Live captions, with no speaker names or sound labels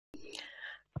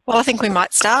Well, I think we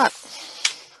might start.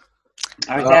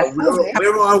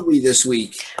 Where are we this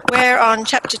week? We're on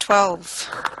chapter 12,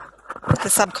 the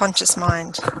subconscious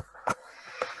mind.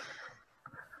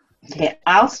 Okay,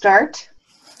 I'll start.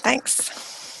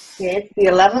 Thanks. Okay, it's the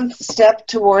 11th step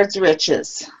towards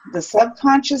riches. The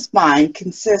subconscious mind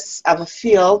consists of a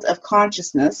field of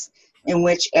consciousness in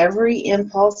which every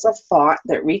impulse of thought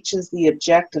that reaches the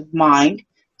objective mind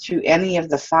through any of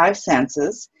the five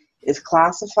senses is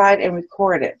classified and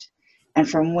recorded, and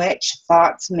from which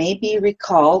thoughts may be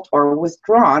recalled or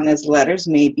withdrawn as letters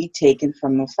may be taken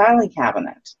from the filing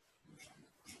cabinet.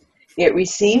 It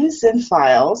receives and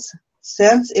files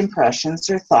sense impressions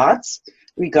or thoughts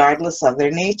regardless of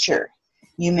their nature.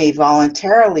 You may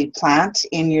voluntarily plant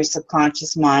in your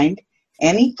subconscious mind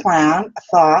any plan,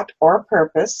 thought, or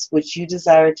purpose which you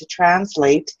desire to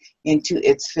translate into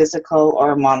its physical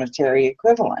or monetary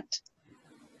equivalent.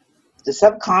 The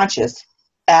subconscious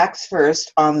acts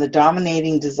first on the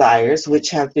dominating desires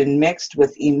which have been mixed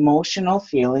with emotional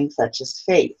feelings such as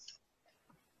faith.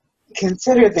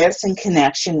 Consider this in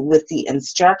connection with the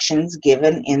instructions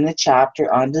given in the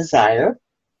chapter on desire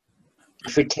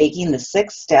for taking the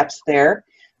 6 steps there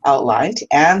outlined,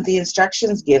 and the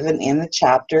instructions given in the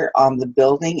chapter on the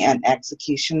building and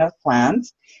execution of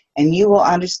plans, and you will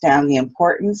understand the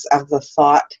importance of the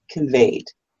thought conveyed.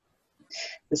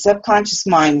 The subconscious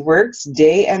mind works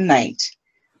day and night.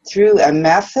 Through a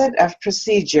method of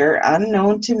procedure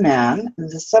unknown to man,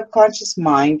 the subconscious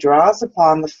mind draws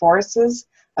upon the forces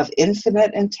of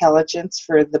infinite intelligence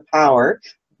for the power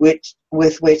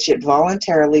with which it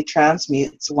voluntarily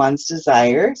transmutes one's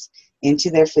desires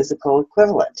into their physical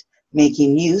equivalent,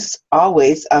 making use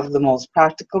always of the most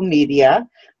practical media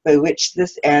by which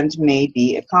this end may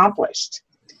be accomplished.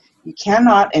 You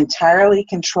cannot entirely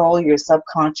control your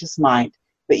subconscious mind,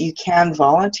 but you can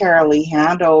voluntarily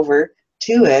hand over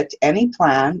to it any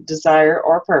plan, desire,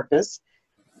 or purpose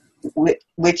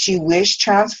which you wish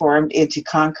transformed into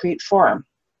concrete form.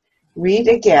 Read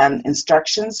again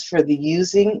instructions for the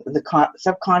using the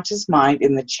subconscious mind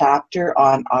in the chapter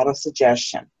on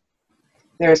autosuggestion.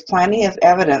 There is plenty of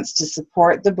evidence to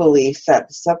support the belief that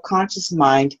the subconscious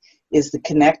mind is the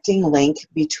connecting link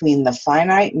between the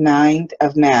finite mind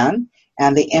of man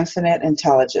and the infinite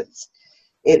intelligence.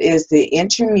 It is the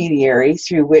intermediary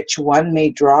through which one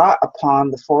may draw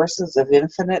upon the forces of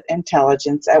infinite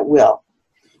intelligence at will.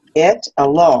 It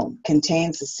alone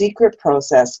contains the secret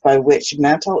process by which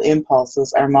mental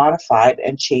impulses are modified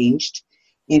and changed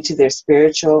into their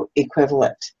spiritual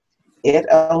equivalent. It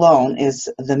alone is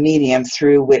the medium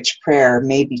through which prayer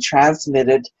may be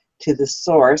transmitted to the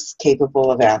source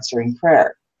capable of answering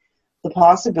prayer. The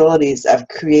possibilities of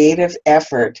creative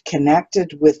effort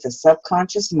connected with the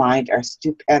subconscious mind are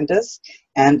stupendous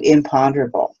and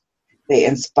imponderable. They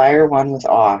inspire one with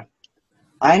awe.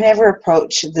 I never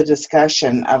approach the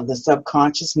discussion of the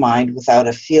subconscious mind without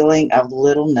a feeling of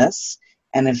littleness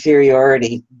and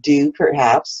inferiority, due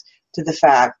perhaps to the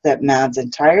fact that man's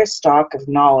entire stock of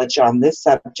knowledge on this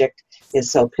subject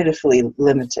is so pitifully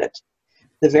limited.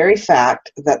 The very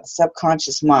fact that the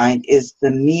subconscious mind is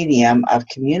the medium of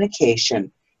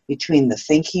communication between the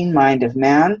thinking mind of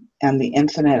man and the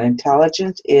infinite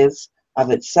intelligence is,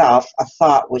 of itself, a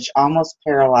thought which almost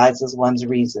paralyzes one's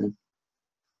reason.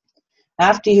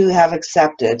 After you have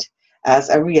accepted as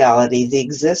a reality the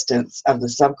existence of the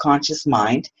subconscious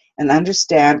mind and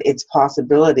understand its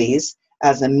possibilities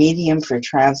as a medium for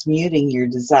transmuting your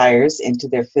desires into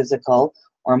their physical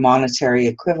or monetary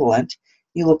equivalent,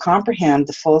 you will comprehend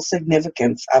the full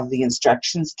significance of the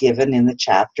instructions given in the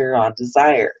chapter on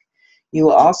desire. You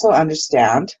will also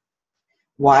understand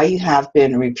why you have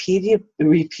been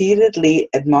repeatedly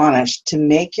admonished to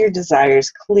make your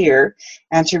desires clear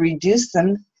and to reduce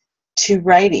them to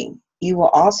writing. You will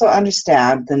also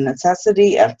understand the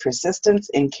necessity of persistence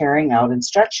in carrying out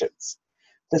instructions.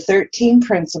 The 13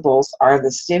 principles are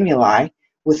the stimuli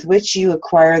with which you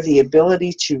acquire the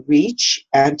ability to reach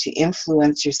and to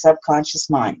influence your subconscious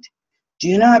mind.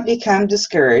 Do not become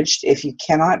discouraged if you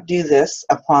cannot do this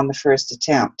upon the first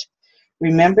attempt.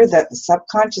 Remember that the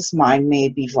subconscious mind may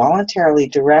be voluntarily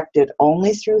directed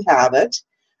only through habit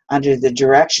under the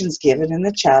directions given in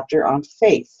the chapter on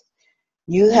faith.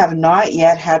 You have not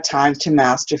yet had time to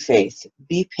master faith.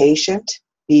 Be patient,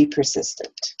 be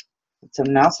persistent. Would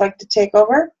someone else like to take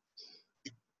over?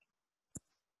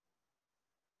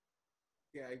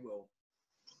 Yeah, I will.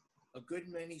 A good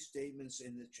many statements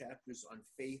in the chapters on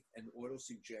faith and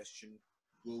autosuggestion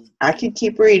will... I can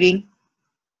keep reading.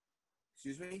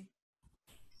 Excuse me?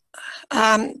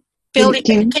 Bill,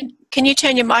 can you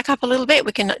turn your mic up a little bit?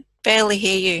 We can barely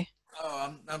hear you.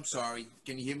 Oh, I'm sorry.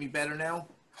 Can you hear me better now?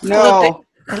 No.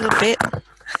 A little bit.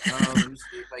 Let me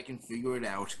see if I can figure it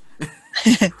out.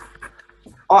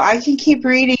 Well, I can keep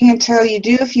reading until you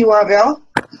do if you want, Bill.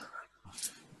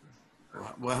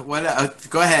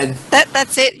 Go ahead.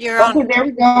 That's it. You're on. Okay, there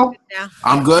we go. Now.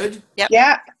 I'm good? Yep.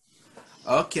 Yeah.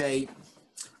 Okay.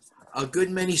 A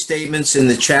good many statements in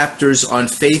the chapters on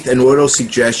faith and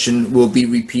autosuggestion will be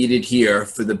repeated here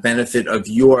for the benefit of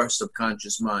your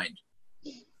subconscious mind.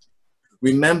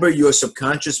 Remember, your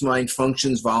subconscious mind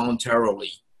functions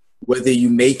voluntarily, whether you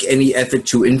make any effort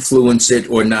to influence it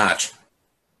or not.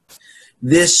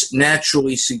 This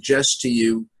naturally suggests to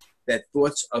you that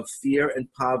thoughts of fear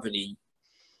and poverty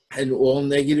and all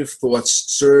negative thoughts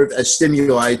serve as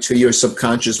stimuli to your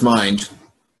subconscious mind,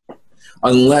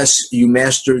 unless you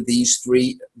master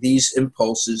these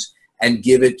impulses and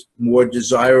give it more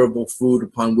desirable food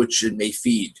upon which it may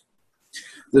feed.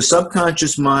 The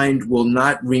subconscious mind will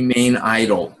not remain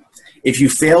idle. If you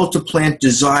fail to plant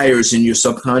desires in your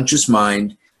subconscious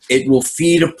mind, it will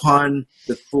feed upon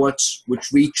the thoughts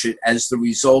which reach it as the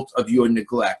result of your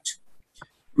neglect.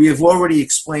 We have already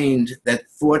explained that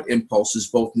thought impulses,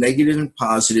 both negative and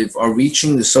positive, are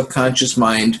reaching the subconscious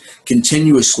mind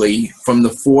continuously from the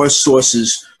four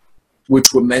sources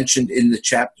which were mentioned in the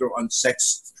chapter on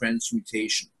sex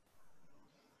transmutation.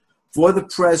 For the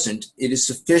present, it is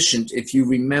sufficient if you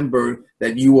remember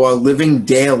that you are living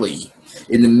daily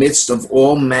in the midst of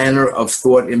all manner of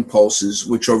thought impulses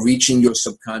which are reaching your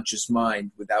subconscious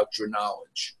mind without your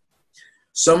knowledge.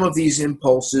 Some of these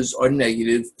impulses are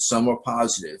negative, some are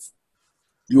positive.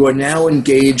 You are now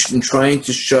engaged in trying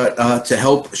to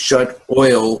help shut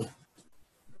oil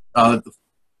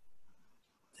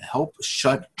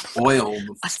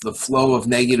the flow of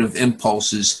negative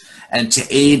impulses and to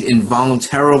aid in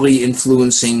voluntarily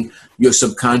influencing your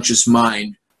subconscious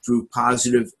mind through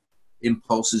positive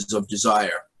impulses of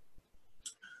desire.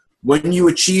 When you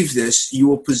achieve this, you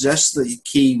will possess the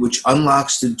key which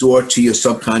unlocks the door to your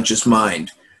subconscious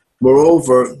mind.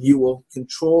 Moreover, you will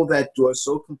control that door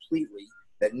so completely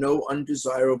that no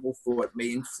undesirable thought may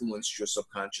influence your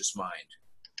subconscious mind.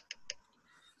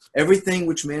 Everything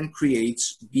which man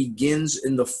creates begins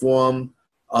in the form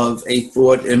of a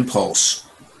thought impulse.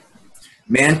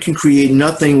 Man can create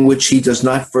nothing which he does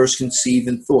not first conceive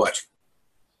in thought.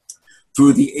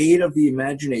 Through the aid of the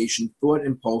imagination, thought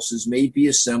impulses may be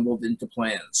assembled into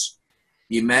plans.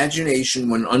 The imagination,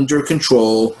 when under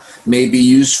control, may be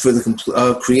used for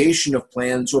the creation of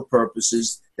plans or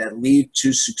purposes that lead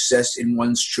to success in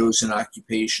one's chosen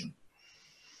occupation.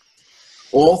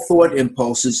 All thought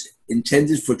impulses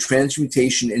intended for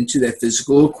transmutation into their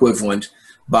physical equivalent,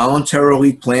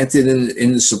 voluntarily planted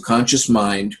in the subconscious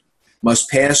mind, must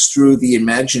pass through the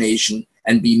imagination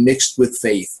and be mixed with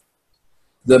faith.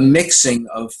 The mixing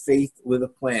of faith with a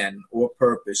plan or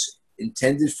purpose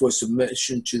intended for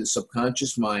submission to the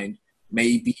subconscious mind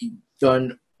may be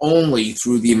done only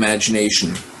through the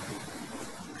imagination.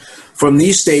 From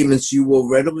these statements, you will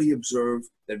readily observe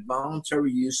that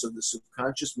voluntary use of the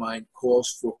subconscious mind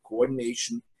calls for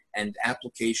coordination and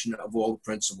application of all the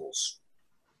principles.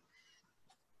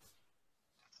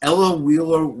 Ella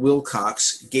Wheeler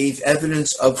Wilcox gave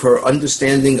evidence of her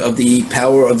understanding of the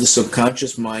power of the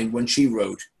subconscious mind when she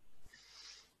wrote,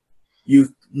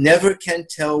 "You never can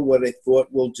tell what a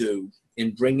thought will do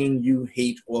in bringing you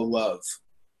hate or love.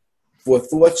 For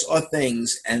thoughts are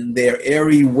things, and their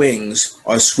airy wings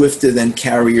are swifter than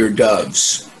carrier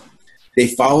doves. They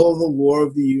follow the law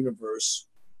of the universe.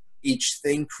 Each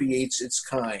thing creates its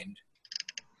kind.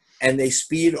 And they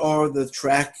speed o'er the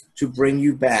track to bring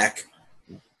you back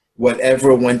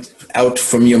whatever went out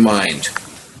from your mind."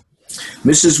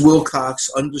 Mrs. Wilcox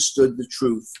understood the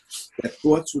truth that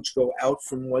thoughts which go out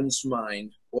from one's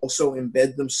mind also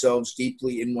embed themselves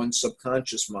deeply in one's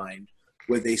subconscious mind,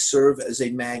 where they serve as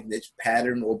a magnet,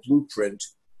 pattern, or blueprint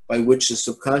by which the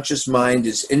subconscious mind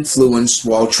is influenced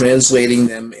while translating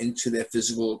them into their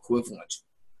physical equivalent.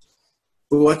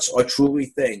 Thoughts are truly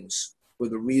things, for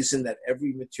the reason that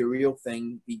every material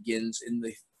thing begins in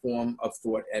the form of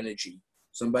thought energy.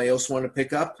 Somebody else want to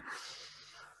pick up?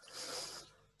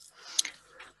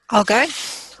 I'll go.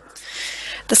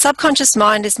 The subconscious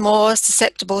mind is more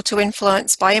susceptible to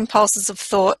influence by impulses of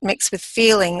thought mixed with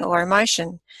feeling or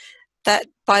emotion, that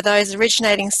by those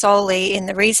originating solely in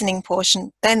the reasoning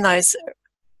portion than those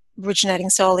originating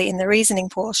solely in the reasoning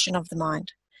portion of the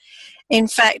mind. In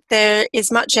fact, there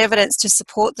is much evidence to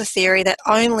support the theory that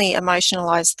only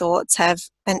emotionalized thoughts have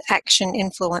an action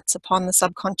influence upon the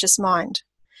subconscious mind.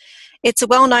 It's a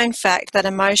well-known fact that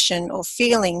emotion or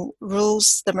feeling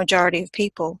rules the majority of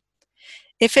people.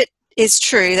 If it is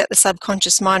true that the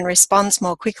subconscious mind responds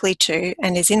more quickly to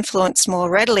and is influenced more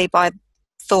readily by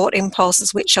thought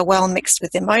impulses which are well mixed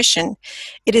with emotion,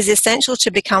 it is essential to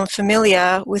become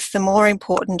familiar with the more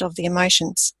important of the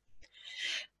emotions.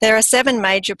 There are 7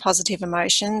 major positive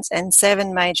emotions and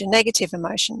 7 major negative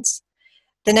emotions.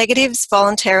 The negatives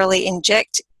voluntarily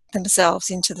inject themselves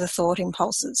into the thought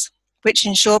impulses, which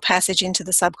ensure passage into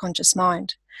the subconscious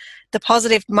mind. The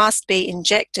positive must be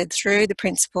injected through the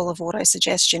principle of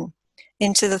autosuggestion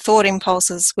into the thought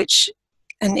impulses which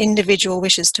an individual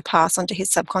wishes to pass onto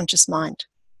his subconscious mind.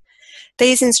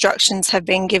 These instructions have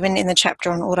been given in the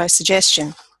chapter on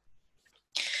autosuggestion.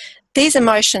 These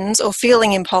emotions or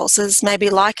feeling impulses may be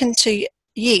likened to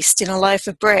yeast in a loaf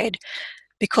of bread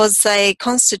because they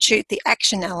constitute the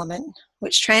action element,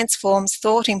 which transforms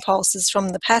thought impulses from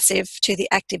the passive to the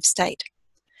active state.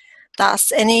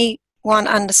 Thus may one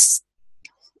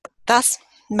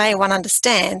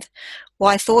understand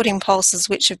why thought impulses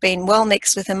which have been well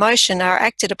mixed with emotion are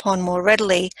acted upon more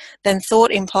readily than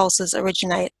thought impulses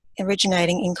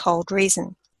originating in cold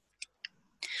reason.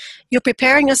 You're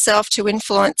preparing yourself to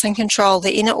influence and control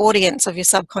the inner audience of your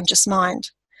subconscious mind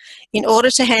in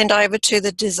order to hand over to it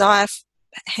the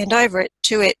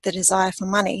desire for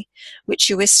money, which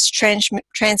you wish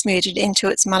transmuted into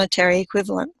its monetary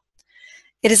equivalent.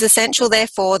 It is essential,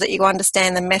 therefore, that you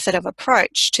understand the method of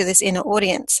approach to this inner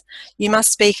audience. You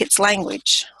must speak its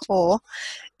language, or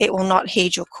it will not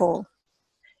heed your call.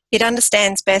 It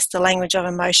understands best the language of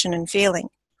emotion and feeling.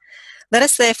 Let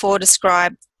us therefore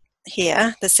describe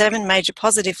here the 7 major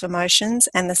positive emotions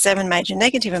and the 7 major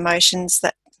negative emotions,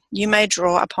 that you may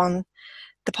draw upon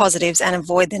the positives and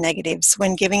avoid the negatives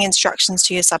when giving instructions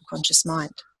to your subconscious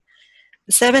mind.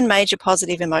 The 7 major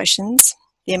positive emotions: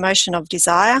 the emotion of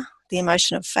desire, the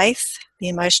emotion of faith, the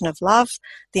emotion of love,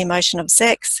 the emotion of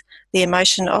sex, the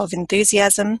emotion of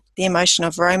enthusiasm, the emotion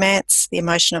of romance, the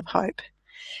emotion of hope.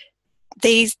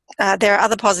 There are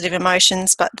other positive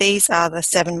emotions, but these are the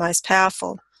 7 most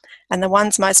powerful and the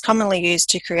ones most commonly used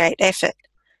to creative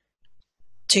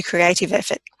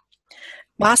effort.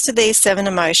 Master these 7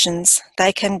 emotions.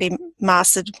 They can be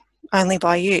mastered only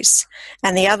by use,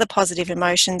 and the other positive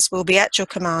emotions will be at your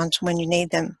command when you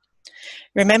need them.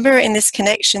 Remember in this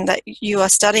connection that you are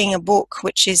studying a book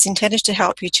which is intended to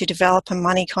help you to develop a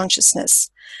money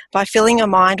consciousness by filling your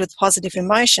mind with positive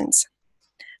emotions.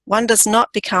 One does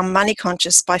not become money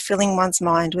conscious by filling one's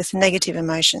mind with negative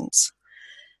emotions.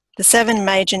 The 7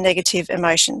 major negative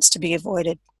emotions to be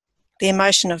avoided: the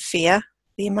emotion of fear,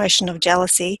 the emotion of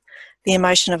jealousy, the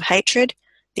emotion of hatred,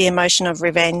 the emotion of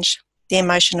revenge, the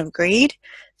emotion of greed,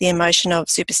 the emotion of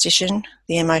superstition,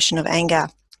 the emotion of anger.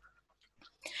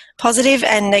 Positive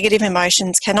and negative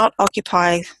emotions cannot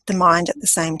occupy the mind at the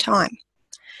same time.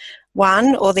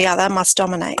 One or the other must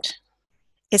dominate.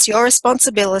 It's your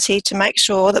responsibility to make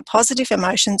sure that positive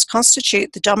emotions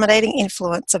constitute the dominating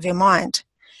influence of your mind.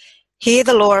 Here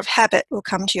the law of habit will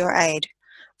come to your aid.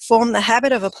 Form the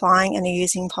habit of applying and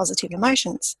using positive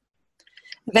emotions.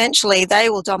 Eventually, they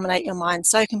will dominate your mind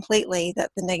so completely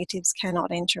that the negatives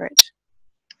cannot enter it.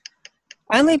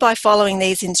 Only by following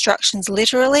these instructions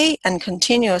literally and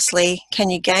continuously can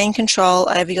you gain control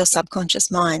over your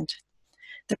subconscious mind.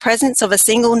 The presence of a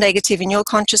single negative in your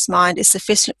conscious mind is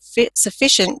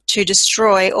sufficient to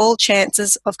destroy all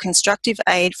chances of constructive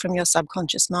aid from your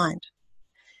subconscious mind.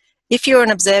 If you're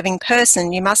an observing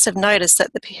person, you must have noticed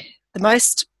that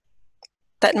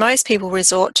most people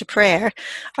resort to prayer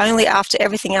only after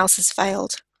everything else has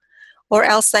failed, or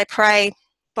else they pray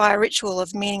by a ritual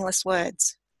of meaningless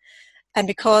words. And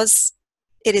because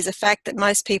it is a fact that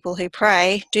most people who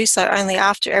pray do so only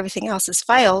after everything else has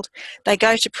failed, they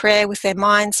go to prayer with their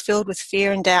minds filled with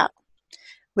fear and doubt,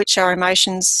 which are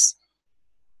emotions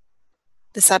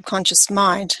the subconscious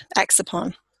mind acts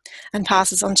upon and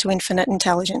passes on to infinite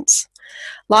intelligence.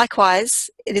 Likewise,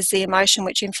 it is the emotion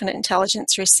which infinite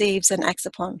intelligence receives and acts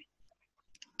upon.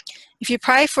 If you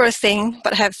pray for a thing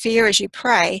but have fear as you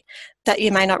pray that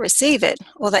you may not receive it,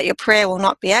 or that your prayer will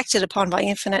not be acted upon by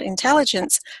infinite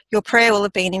intelligence, your prayer will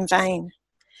have been in vain.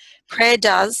 Prayer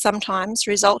does sometimes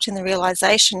result in the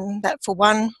realization that for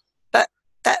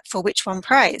which one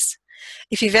prays.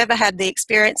 If you've ever had the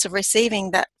experience of receiving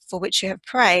that for which you have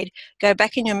prayed, go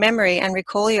back in your memory and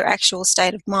recall your actual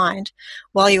state of mind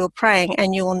while you were praying,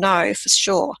 and you will know for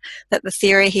sure that the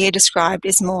theory here described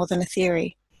is more than a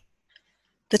theory.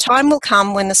 The time will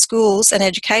come when the schools and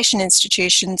education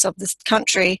institutions of this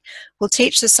country will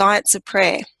teach the science of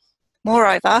prayer.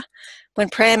 Moreover, when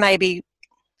prayer may be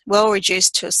well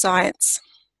reduced to a science.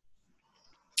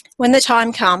 When the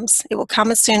time comes, it will come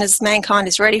as soon as mankind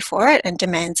is ready for it and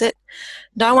demands it.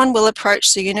 No one will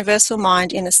approach the universal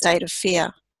mind in a state of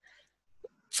fear,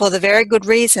 for the very good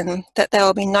reason that there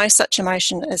will be no such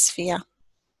emotion as fear.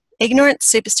 Ignorance,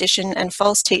 superstition, and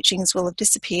false teachings will have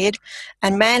disappeared,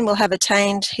 and man will have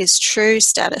attained his true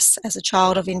status as a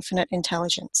child of infinite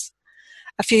intelligence.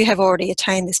 A few have already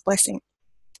attained this blessing.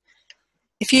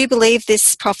 If you believe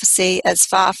this prophecy as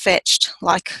far-fetched,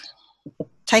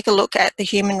 take a look at the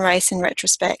human race in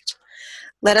retrospect.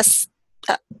 Less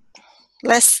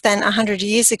than 100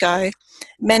 years ago,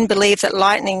 men believed that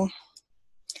lightning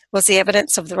was the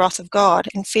evidence of the wrath of God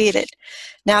and feared it.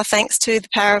 Now, thanks to the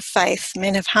power of faith,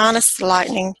 men have harnessed the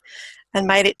lightning and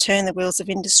made it turn the wheels of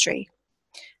industry.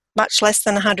 Much less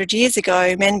than 100 years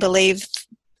ago, men believed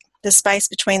the space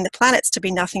between the planets to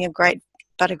be nothing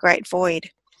but a great void,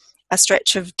 a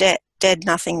stretch of dead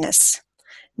nothingness.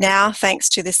 Now, thanks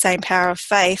to the same power of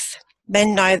faith,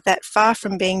 men know that far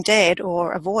from being dead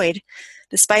or a void,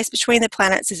 the space between the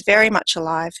planets is very much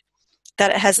alive,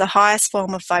 that it has the highest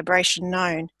form of vibration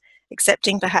known,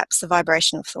 excepting perhaps the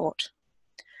vibration of thought.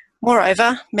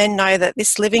 Moreover, men know that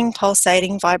this living,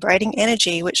 pulsating, vibrating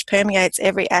energy which permeates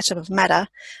every atom of matter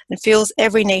and fills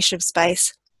every niche of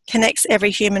space connects every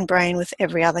human brain with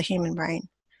every other human brain.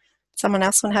 Someone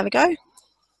else want to have a go?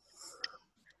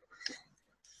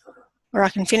 Or I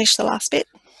can finish the last bit.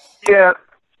 Yeah,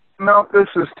 no, this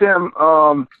is Tim.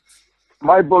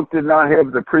 My book did not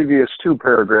have the previous 2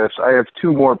 paragraphs. I have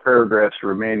 2 more paragraphs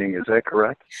remaining. Is that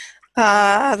correct?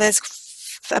 There's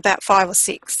about 5 or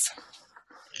 6.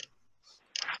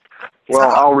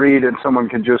 Well, I'll read and someone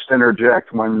can just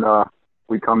interject when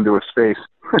we come to a space.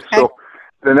 Okay. So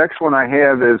the next one I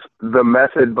have is the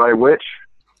method by which.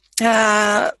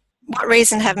 What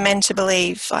reason have men to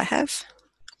believe I have?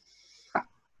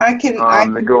 I can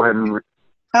go ahead and read.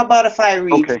 How about if I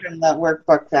read Okay. from the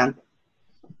workbook then?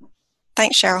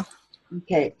 Thanks, Cheryl.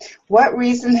 Okay. What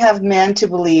reason have men to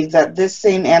believe that this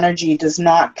same energy does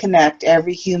not connect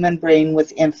every human brain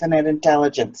with infinite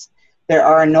intelligence? There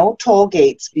are no toll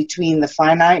gates between the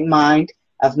finite mind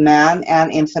of man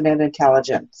and infinite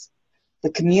intelligence.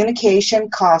 The communication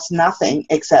costs nothing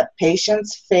except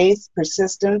patience, faith,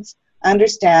 persistence,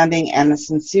 understanding, and a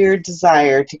sincere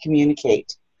desire to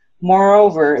communicate.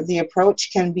 Moreover, the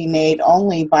approach can be made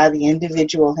only by the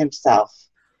individual himself.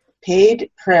 Paid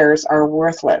prayers are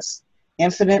worthless.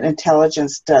 Infinite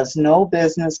intelligence does no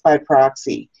business by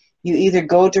proxy. You either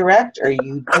go direct or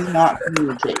you do not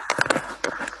communicate.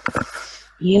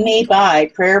 You may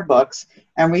buy prayer books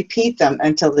and repeat them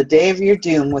until the day of your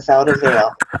doom without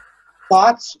avail.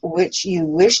 Thoughts which you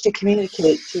wish to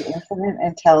communicate to infinite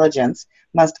intelligence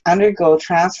must undergo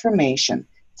transformation,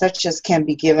 such as can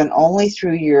be given only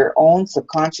through your own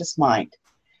subconscious mind.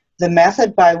 The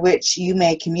method by which you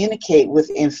may communicate with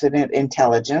infinite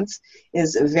intelligence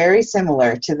is very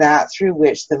similar to that through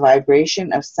which the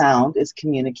vibration of sound is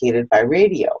communicated by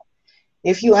radio.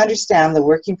 If you understand the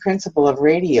working principle of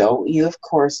radio, you of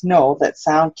course know that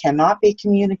sound cannot be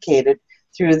communicated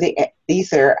through the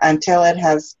ether until it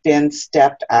has been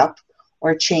stepped up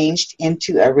or changed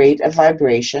into a rate of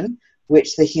vibration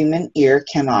which the human ear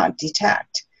cannot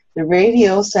detect. The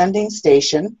radio sending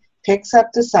station picks up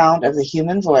the sound of the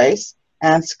human voice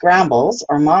and scrambles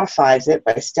or modifies it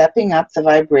by stepping up the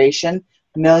vibration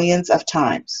millions of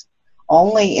times.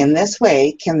 Only in this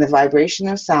way can the vibration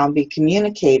of sound be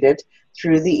communicated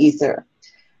through the ether.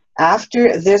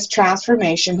 After this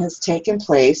transformation has taken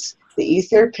place, the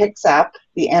ether picks up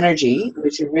the energy,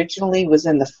 which originally was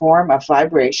in the form of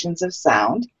vibrations of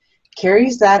sound,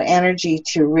 carries that energy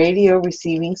to radio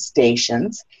receiving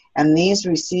stations, and these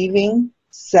receiving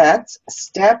sets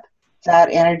step that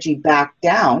energy back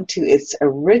down to its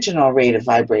original rate of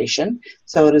vibration,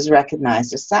 so it is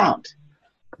recognized as sound.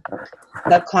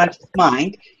 Subconscious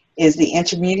mind is the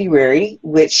intermediary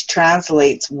which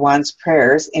translates one's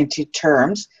prayers into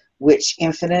terms which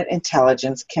infinite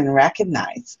intelligence can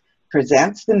recognize,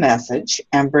 presents the message,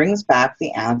 and brings back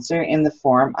the answer in the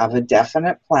form of a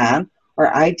definite plan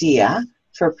or idea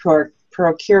for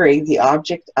procuring the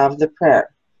object of the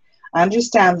prayer.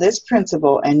 Understand this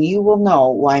principle and you will know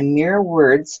why mere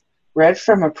words read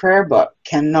from a prayer book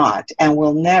cannot and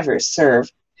will never serve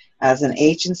as an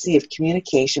agency of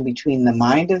communication between the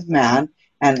mind of man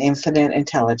and infinite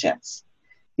intelligence.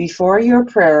 Before your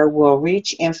prayer will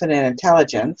reach infinite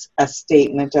intelligence, a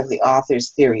statement of the author's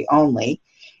theory only,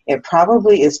 it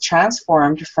probably is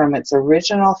transformed from its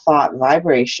original thought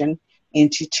vibration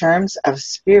into terms of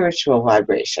spiritual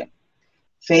vibration.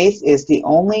 Faith is the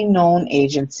only known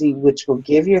agency which will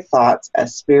give your thoughts a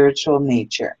spiritual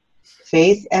nature.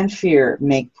 Faith and fear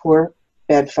make poor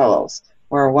bedfellows.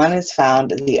 Where one is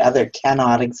found, the other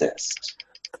cannot exist.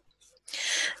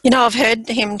 You know, I've heard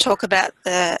him talk about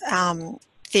the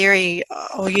theory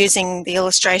or using the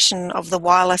illustration of the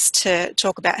wireless to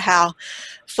talk about how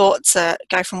thoughts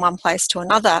go from one place to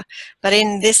another. But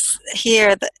in this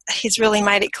here, he's really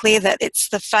made it clear that it's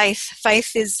the faith.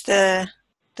 Faith is the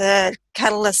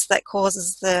catalyst that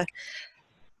causes the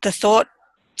thoughts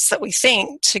that we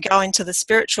think to go into the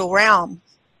spiritual realm.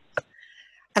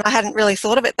 And I hadn't really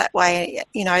thought of it that way,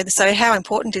 you know. So how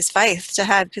important is faith to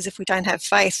have? Because if we don't have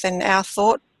faith, then our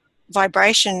thought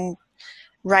vibration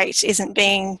rate isn't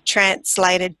being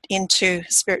translated into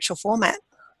spiritual format.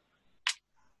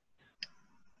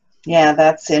 Yeah,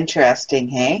 that's interesting,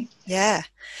 hey? Yeah.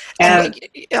 And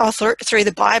all through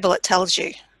the Bible it tells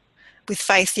you, with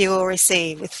faith you will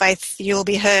receive, with faith you will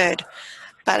be heard.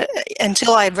 But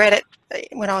until I read it,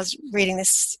 when I was reading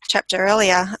this chapter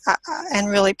earlier, and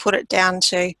really put it down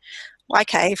to,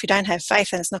 okay, if you don't have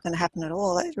faith, then it's not going to happen at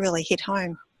all. It really hit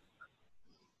home.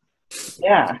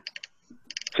 yeah.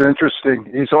 It's interesting.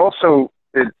 It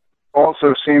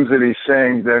also seems that he's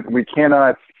saying that we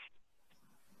cannot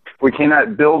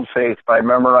build faith by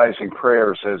memorizing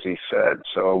prayers, as he said.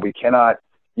 So we cannot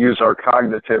use our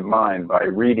cognitive mind by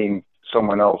reading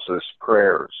someone else's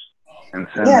prayers and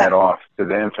send that off to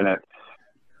the infinite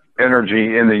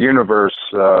energy in the universe.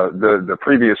 The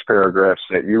previous paragraphs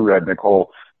that you read,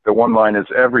 Nicole, the one line is,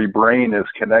 every brain is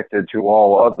connected to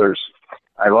all others.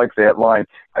 I like that line.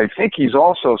 I think he's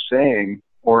also saying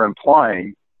or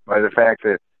implying by the fact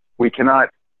that we cannot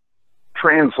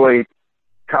translate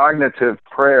cognitive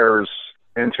prayers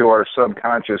into our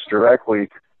subconscious directly.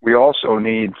 We also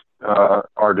need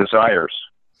our desires.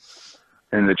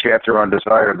 In the chapter on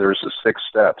desire, there's the 6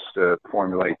 steps to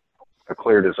formulate a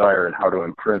clear desire and how to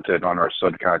imprint it on our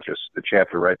subconscious, the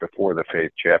chapter right before the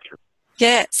faith chapter.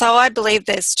 Yeah, so I believe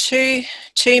there's two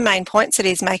main points that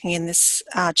he's making in this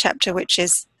chapter, which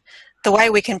is the way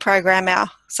we can program our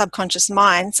subconscious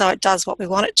mind so it does what we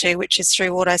want it to, which is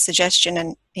through auto-suggestion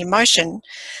and emotion.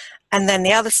 And then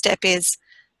the other step is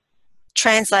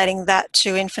translating that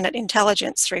to infinite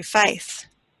intelligence through faith.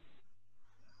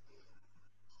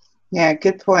 Yeah,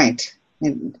 good point.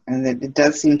 And it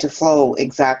does seem to flow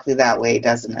exactly that way,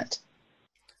 doesn't it?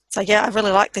 So yeah, I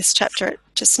really like this chapter. It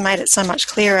just made it so much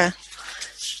clearer,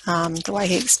 the way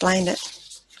he explained it.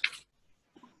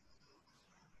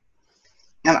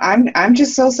 And I'm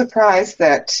just so surprised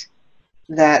that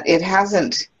it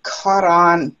hasn't caught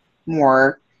on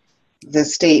more, the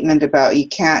statement about you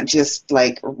can't just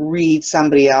like read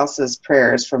somebody else's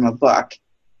prayers from a book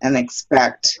and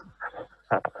expect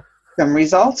some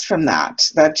results from that.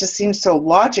 That just seems so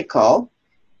logical,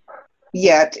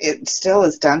 yet it still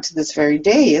is done to this very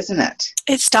day, isn't it?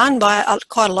 It's done by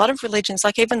quite a lot of religions,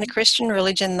 like even the Christian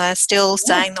religion, they're still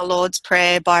saying the Lord's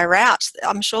Prayer by route.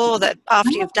 I'm sure that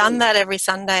after you've done that every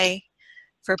Sunday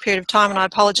for a period of time, and I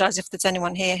apologise if there's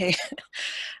anyone here who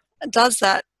does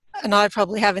that, and I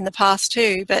probably have in the past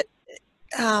too, but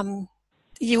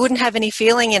you wouldn't have any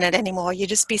feeling in it anymore. You'd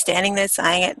just be standing there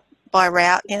saying it by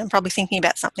route, and probably thinking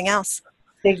about something else.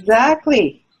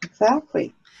 Exactly.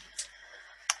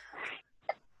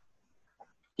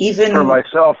 Even for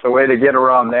myself, the way to get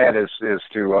around that is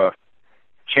to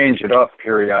change it up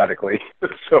periodically.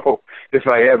 So if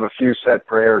I have a few set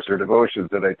prayers or devotions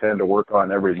that I tend to work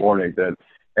on every morning, then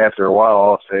after a while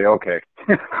I'll say, okay,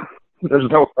 there's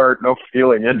no heart, no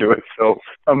feeling into it, so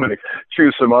I'm going to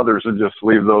choose some others and just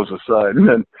leave those aside. And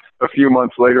then a few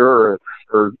months later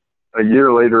or a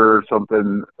year later or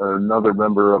something, another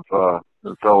member of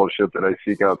the fellowship that I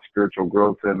seek out spiritual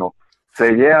growth in will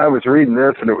say, yeah, I was reading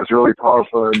this and it was really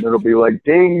powerful, and it'll be like,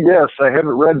 dang, yes, I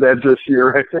haven't read that this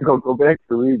year. I think I'll go back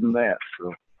to reading that.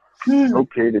 So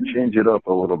okay to change it up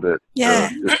a little bit.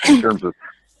 Yeah. Just in terms of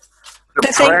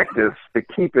the practice to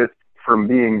keep it from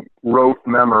being rote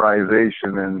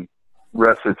memorization and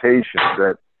recitation,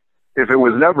 that if it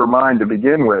was never mine to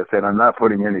begin with and I'm not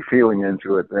putting any feeling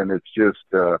into it, then it's just,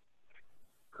 I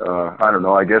don't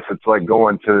know, I guess it's like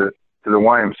going to the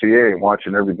YMCA and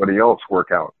watching everybody else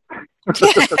work out.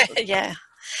 Yeah.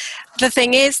 The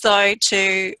thing is, though,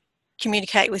 to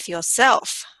communicate with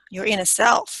yourself, your inner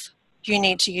self, you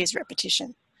need to use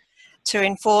repetition. To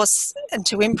enforce and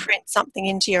to imprint something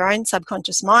into your own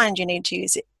subconscious mind, you need to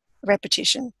use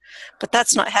repetition. But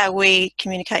that's not how we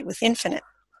communicate with infinite.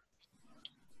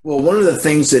 Well, one of the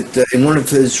things that in one of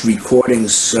his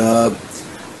recordings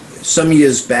some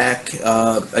years back,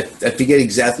 I forget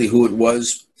exactly who it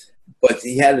was, but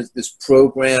he had this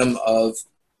program of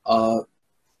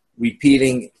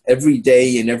repeating every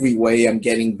day in every way, I'm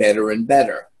getting better and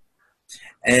better.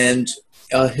 And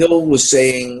Hill was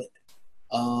saying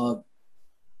about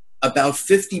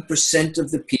 50%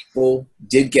 of the people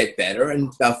did get better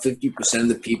and about 50% of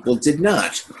the people did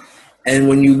not. And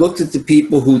when you looked at the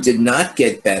people who did not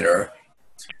get better,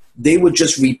 they were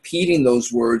just repeating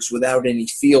those words without any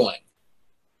feeling.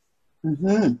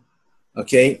 Mm-hmm.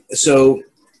 Okay, so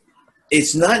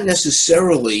it's not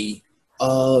necessarily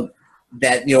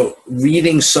that,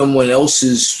 reading someone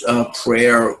else's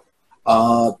prayer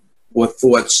or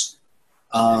thoughts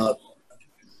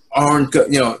aren't,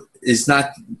 is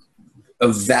not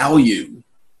of value.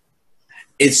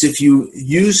 It's if you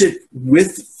use it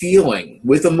with feeling,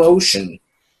 with emotion,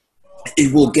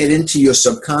 it will get into your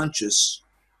subconscious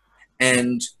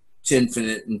and to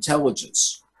infinite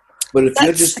intelligence. But if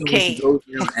you're just going to go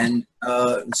there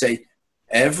and say,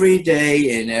 every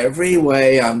day in every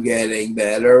way I'm getting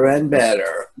better and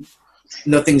better,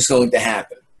 nothing's going to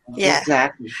happen. Yeah.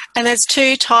 Exactly. And there's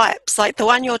two types. Like the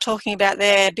one you're talking about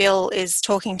there, Bill, is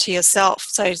talking to yourself.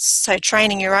 So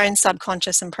training your own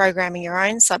subconscious and programming your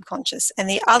own subconscious. And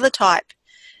the other type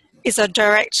is a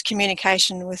direct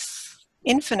communication with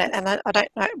infinite. And I don't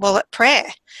know, well, prayer.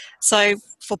 So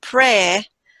for prayer,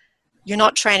 you're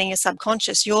not training your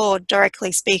subconscious. You're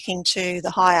directly speaking to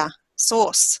the higher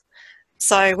source.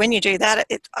 So when you do that,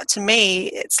 to me,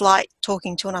 it's like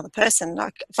talking to another person.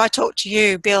 Like if I talk to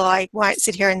you, Bill, I won't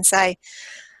sit here and say,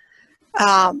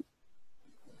 I've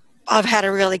had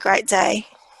a really great day.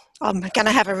 I'm going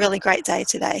to have a really great day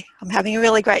today. I'm having a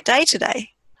really great day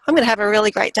today. I'm going to have a really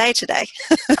great day today.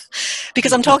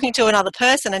 Because I'm talking to another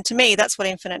person. And to me, that's what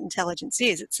infinite intelligence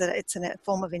is. It's a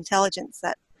form of intelligence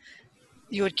that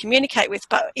you would communicate with.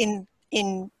 But in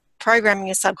programming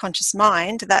your subconscious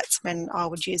mind, that's when I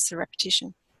would use the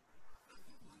repetition.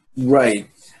 Right.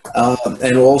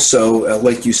 And also,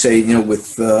 like you say,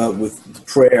 with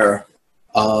prayer,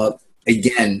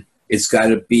 again, it's got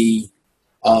to be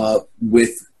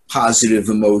with positive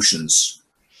emotions.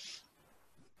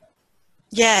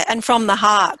 Yeah, and from the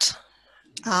heart,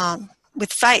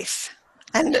 with faith.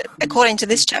 And according to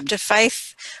this chapter,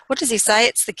 faith, what does he say?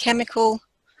 It's the chemical.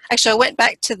 Actually, I went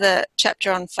back to the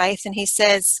chapter on faith, and he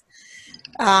says,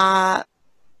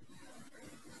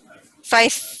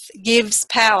 faith gives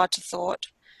power to thought.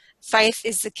 Faith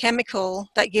is the chemical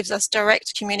that gives us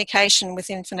direct communication with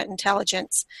infinite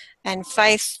intelligence, and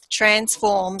faith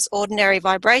transforms ordinary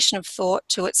vibration of thought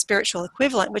to its spiritual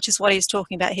equivalent, which is what he's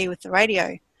talking about here with the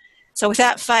radio. So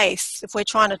without faith, if we're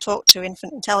trying to talk to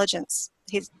infinite intelligence,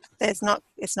 it's not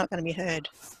going to be heard.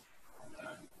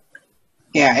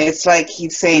 Yeah, it's like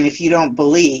he's saying, if you don't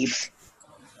believe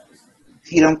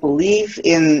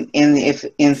in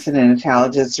infinite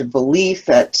intelligence, or belief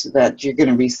that you're going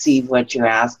to receive what you're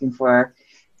asking for,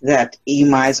 that you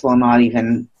might as well not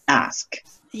even ask.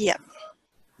 Yeah.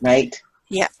 Right?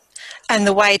 Yeah. And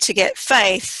the way to get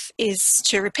faith is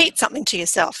to repeat something to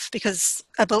yourself, because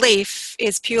a belief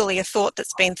is purely a thought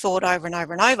that's been thought over and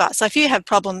over and over. So if you have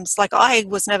problems, like I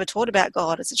was never taught about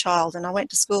God as a child, and I went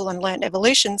to school and learned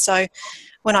evolution. So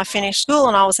when I finished school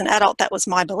and I was an adult, that was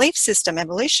my belief system,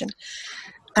 evolution.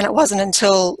 And it wasn't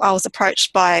until I was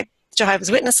approached by Jehovah's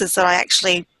Witnesses that I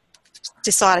actually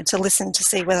decided to listen to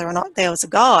see whether or not there was a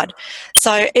God.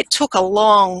 So it took a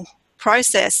long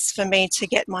process for me to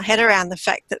get my head around the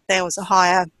fact that there was a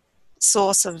higher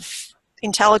source of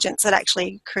intelligence that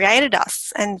actually created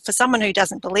us. And for someone who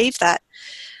doesn't believe that,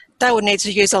 they would need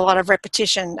to use a lot of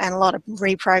repetition and a lot of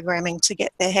reprogramming to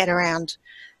get their head around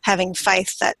having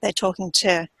faith that they're talking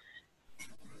to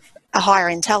a higher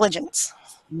intelligence.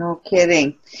 No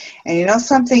kidding. And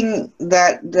something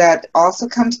that also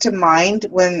comes to mind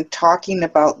when talking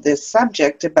about this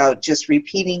subject, about just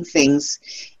repeating things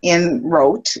in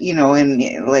rote,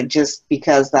 and like just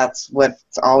because that's what's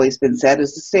always been said,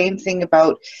 is the same thing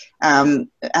about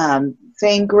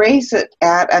saying grace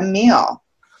at a meal,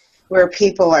 where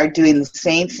people are doing the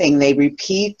same thing. They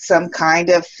repeat some kind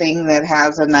of thing that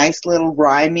has a nice little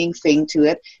rhyming thing to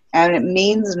it, and it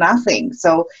means nothing.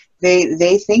 So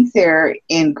they think they're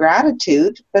in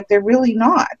gratitude, but they're really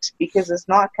not, because it's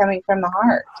not coming from the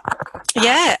heart.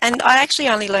 Yeah, and I actually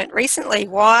only learned recently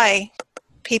why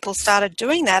people started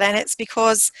doing that, and it's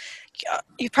because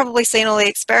you've probably seen all the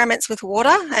experiments with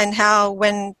water, and how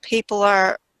when people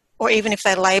are, or even if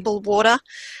they label water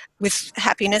with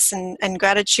happiness and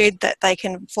gratitude, that they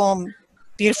can form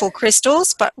beautiful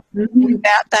crystals, but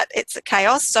without that it's a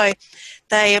chaos. So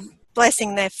they are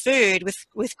blessing their food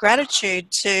with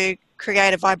gratitude to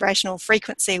create a vibrational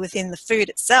frequency within the food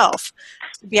itself,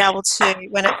 to be able to,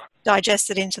 when it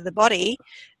digested into the body,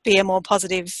 be a more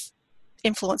positive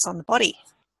influence on the body.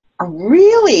 Oh,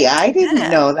 really? I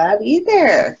didn't know that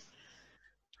either.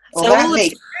 Well, So that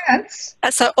makes sense.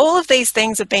 So all of these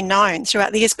things have been known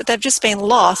throughout the years, but they've just been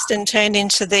lost and turned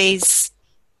into these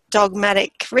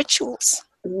dogmatic rituals.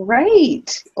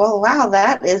 Right. Oh, wow,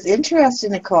 that is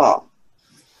interesting, Nicole.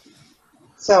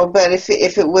 So, but if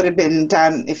it would have been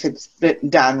done, if it's been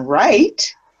done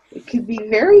right, it could be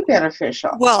very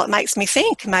beneficial. Well, it makes me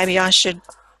think maybe I should,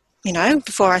 you know,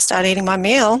 before I start eating my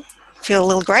meal, feel a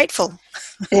little grateful.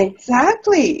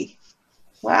 Exactly.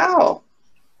 Wow.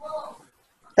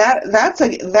 That's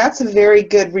a very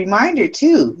good reminder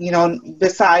too. You know,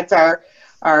 besides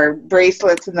our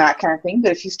bracelets and that kind of thing.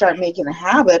 But if you start making a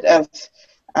habit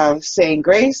of saying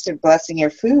grace and blessing your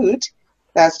food,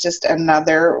 that's just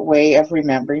another way of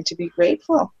remembering to be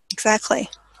grateful. Exactly.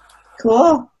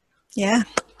 Cool. Yeah.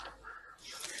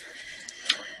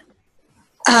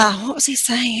 What was he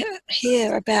saying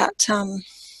here about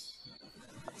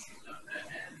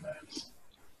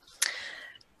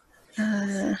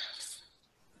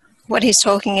what he's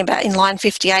talking about in line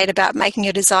 58 about making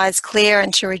your desires clear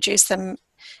and to reduce them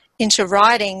into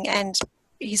writing, and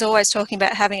he's always talking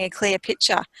about having a clear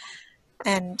picture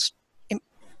and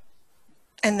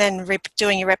then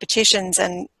doing your repetitions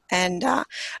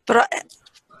but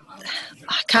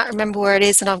I can't remember where it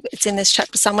is, and it's in this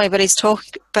chapter somewhere, but he's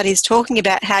talking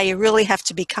about how you really have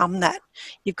to become that.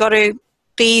 You've got to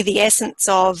be the essence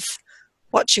of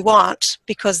what you want,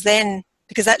 because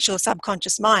that's your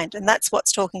subconscious mind, and that's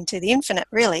what's talking to the infinite,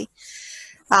 really.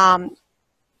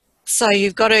 So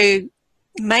you've got to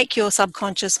make your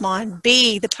subconscious mind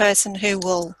be the person who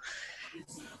will,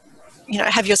 you know,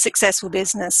 have your successful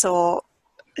business or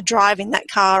drive in that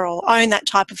car or own that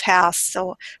type of house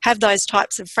or have those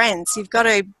types of friends. You've got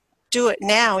to do it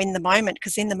now in the moment,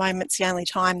 because in the moment's the only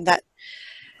time that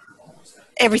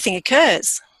everything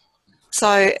occurs.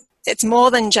 So it's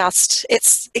more than just,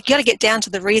 you got to get down to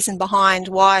the reason behind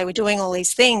why we're doing all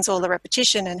these things, all the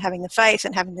repetition and having the faith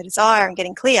and having the desire and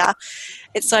getting clear.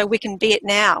 It's so we can be it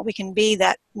now. We can be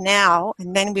that now,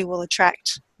 and then we will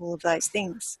attract all of those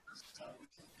things.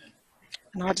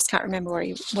 And I just can't remember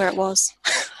where it was.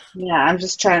 Yeah, I'm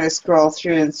just trying to scroll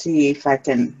through and see if I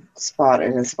can spot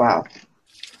it as well.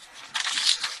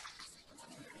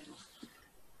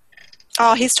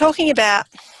 Oh, he's talking about,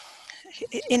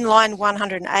 in line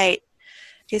 108,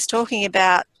 he's talking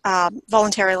about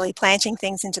voluntarily planting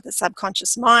things into the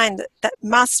subconscious mind that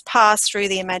must pass through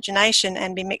the imagination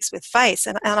and be mixed with faith.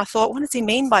 And I thought, what does he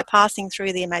mean by passing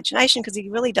through the imagination? Because he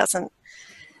really doesn't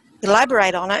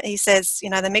elaborate on it. He says, you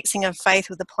know, the mixing of faith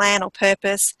with a plan or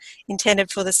purpose intended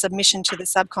for the submission to the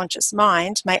subconscious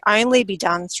mind may only be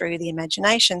done through the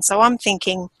imagination. So I'm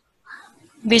thinking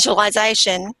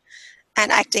visualization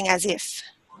and acting as if.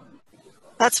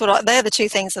 They're the two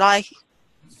things that I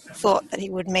thought that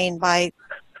he would mean by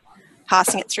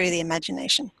passing it through the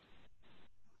imagination.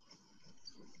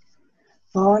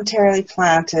 Voluntarily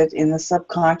planted in the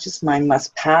subconscious mind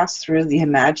must pass through the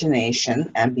imagination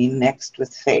and be mixed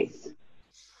with faith.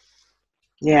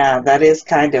 Yeah, that is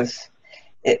kind of,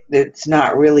 it's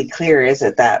not really clear, is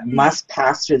it? That must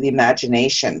pass through the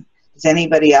imagination. Does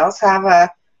anybody else have a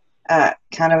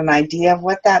kind of an idea of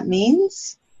what that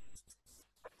means?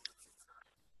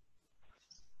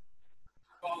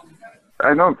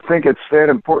 I don't think it's that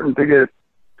important to get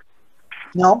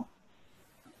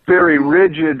very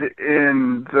rigid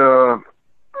in the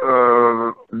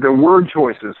word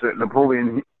choices that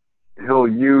Napoleon Hill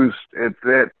used at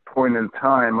that point in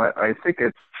time. I think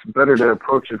it's better to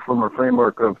approach it from a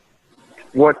framework of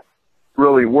what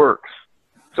really works.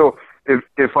 So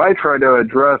if I try to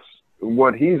address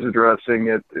what he's addressing,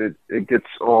 it gets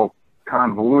all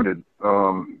convoluted,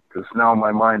 because now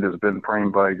my mind has been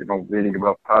framed by, you know, reading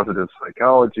about positive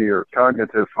psychology or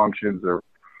cognitive functions or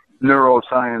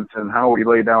neuroscience and how we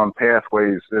lay down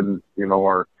pathways in, you know,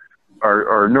 our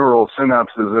neural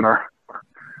synapses and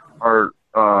our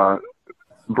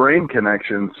brain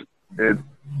connections. It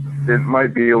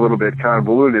might be a little bit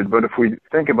convoluted, but if we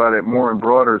think about it more in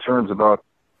broader terms about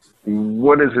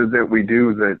what is it that we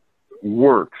do that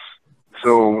works.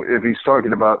 So if he's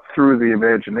talking about through the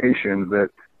imagination, that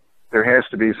there has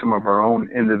to be some of our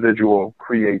own individual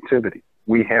creativity.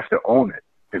 We have to own it.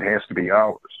 It has to be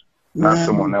ours, not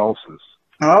someone else's.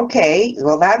 Okay,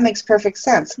 well that makes perfect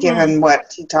sense given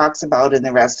what he talks about in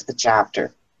the rest of the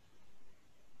chapter.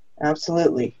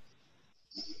 Absolutely.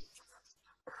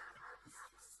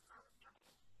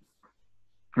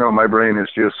 No, my brain is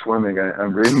just swimming.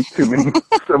 I'm reading too many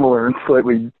similar and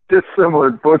slightly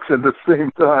dissimilar books at the same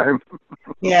time.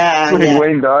 Yeah, Including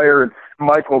Wayne Dyer and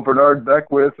Michael Bernard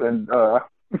Beckwith, and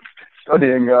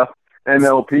studying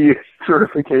NLP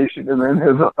certification, and then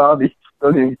his hobby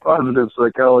studying positive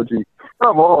psychology.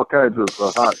 I'm all kinds of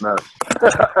hot mess.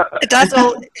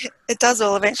 It does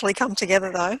all eventually come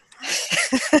together, though.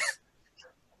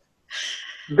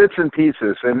 Bits and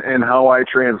pieces, and how I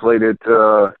translate it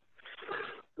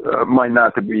might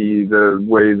not be the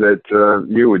way that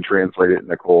you would translate it,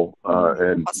 Nicole.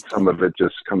 And some of it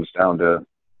just comes down to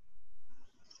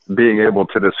being able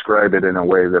to describe it in a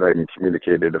way that I can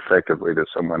communicate it effectively to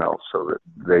someone else so that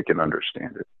they can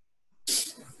understand it,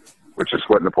 which is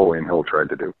what Napoleon Hill tried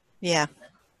to do. Yeah.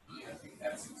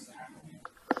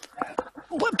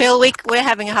 Bill, we're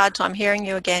having a hard time hearing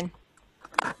you again.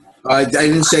 I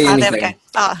didn't say anything. There we go.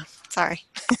 Oh, sorry.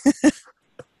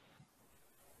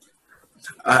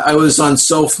 I was on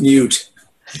self-mute.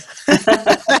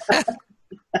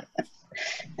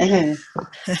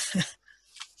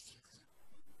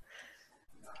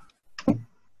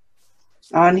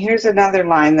 And here's another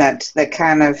line that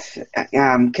kind of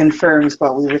confirms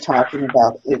what we were talking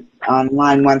about on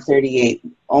line 138.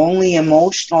 Only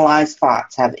emotionalized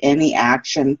thoughts have any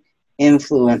action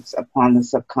influence upon the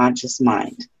subconscious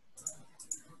mind.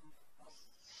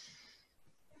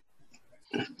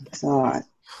 So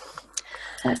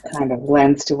that kind of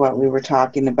lends to what we were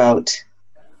talking about,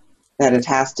 that it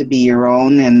has to be your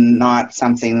own and not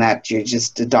something that you're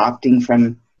just adopting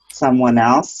from someone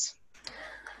else.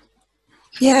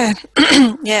 Yeah.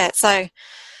 Yeah, so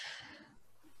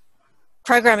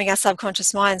programming our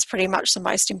subconscious mind is pretty much the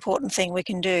most important thing we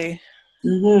can do.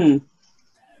 Mm-hmm.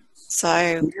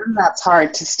 So that's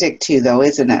hard to stick to, though,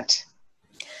 isn't it?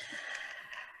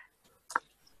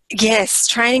 yes,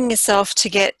 training yourself to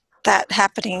get that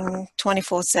happening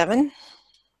 24/7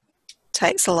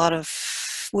 takes a lot of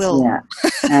will. Yeah.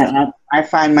 And I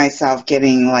find myself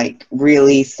getting like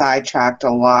really sidetracked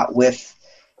a lot with,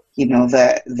 you know,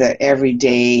 the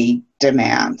everyday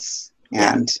demands,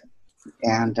 and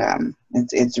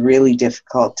it's really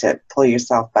difficult to pull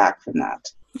yourself back from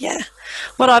that. Yeah.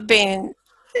 What I've been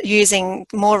using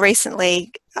more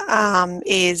recently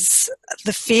is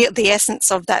the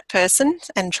essence of that person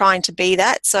and trying to be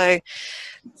that. So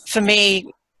for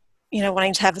me, you know,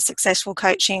 wanting to have a successful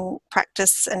coaching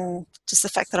practice, and just the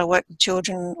fact that I work with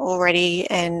children already,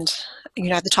 and, you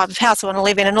know, the type of house I want to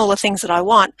live in and all the things that I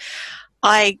want,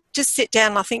 I just sit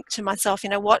down and I think to myself, you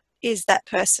know, what is that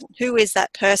person? Who is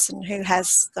that person who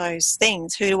has those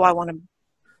things? Who do I want to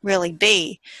really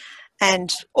be?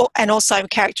 And also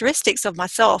characteristics of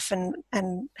myself and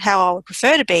how I would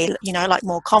prefer to be, you know, like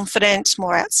more confident,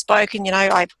 more outspoken,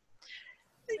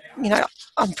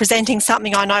 I'm presenting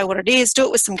something, I know what it is, do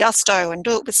it with some gusto and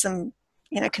do it with some,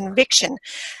 you know, conviction.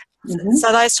 Mm-hmm.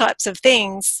 So those types of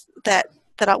things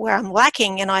where I'm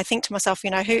lacking, and I think to myself, you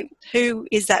know, who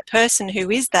is that person,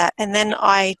 who is that? And then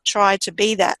I try to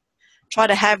be that, try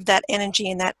to have that energy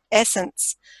and that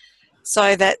essence,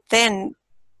 so that then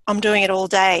I'm doing it all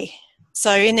day.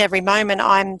 So in every moment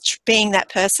I'm being that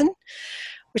person,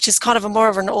 which is kind of more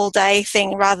of an all day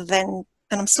thing rather than,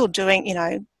 and I'm still doing, you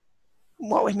know,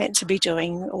 what we're meant to be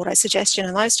doing, auto-suggestion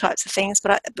and those types of things,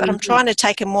 but I'm trying to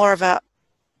take a more of a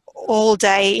all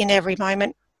day in every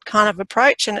moment kind of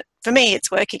approach, and for me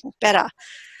it's working better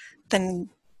than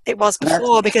it was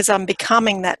before, because I'm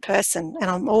becoming that person, and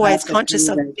I'm always conscious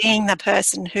of being the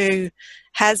person who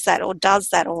has that or does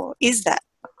that or is that.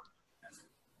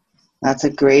 That's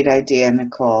a great idea,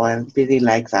 Nicole. I really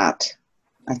like that.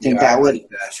 I think that would be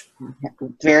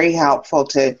very helpful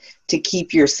to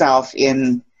keep yourself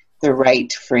in the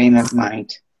right frame of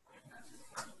mind,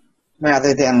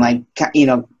 rather than, like, you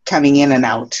know, coming in and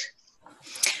out.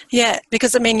 Yeah,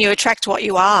 because I mean, you attract what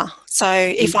you are. So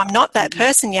if I'm not that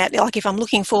person yet, like if I'm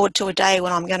looking forward to a day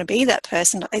when I'm going to be that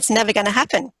person, it's never going to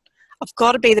happen. I've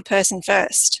got to be the person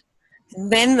first,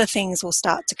 and then the things will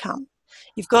start to come.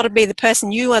 You've got to be the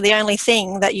person. You are the only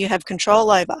thing that you have control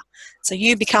over. So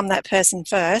you become that person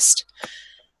first,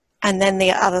 and then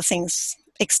the other things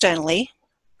externally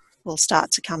will start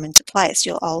to come into place.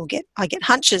 I get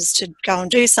hunches to go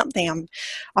and do something.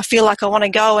 I feel like I want to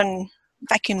go and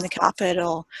vacuum the carpet,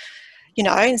 or, you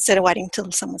know, instead of waiting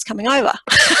till someone's coming over.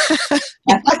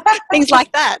 Things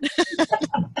like that.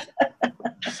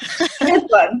 Good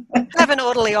one. Have an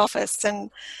orderly office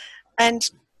and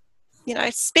you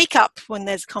know, speak up when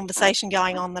there's a conversation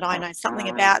going on that I know something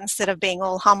about, instead of being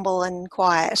all humble and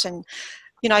quiet, and,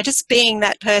 you know, just being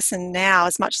that person now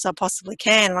as much as I possibly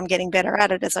can, and I'm getting better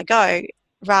at it as I go,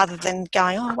 rather than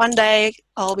going, oh, one day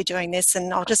I'll be doing this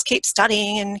and I'll just keep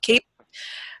studying and keep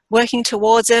working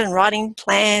towards it and writing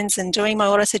plans and doing my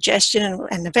auto-suggestion,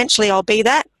 and eventually I'll be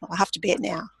that. I'll have to be it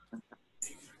now.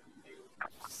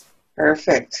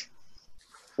 Perfect.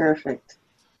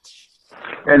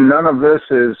 And none of this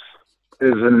is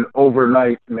an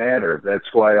overnight matter.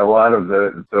 That's why a lot of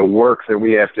the work that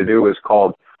we have to do is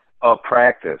called a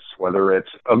practice, whether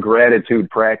it's a gratitude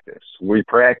practice. We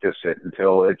practice it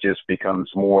until it just becomes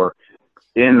more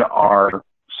in our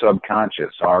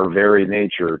subconscious, our very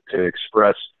nature to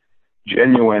express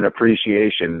genuine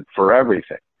appreciation for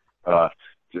everything.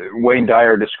 Wayne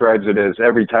Dyer describes it as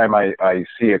every time I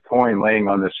see a coin laying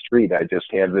on the street, I just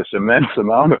have this immense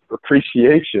amount of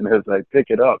appreciation as I pick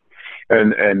it up.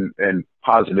 And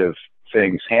positive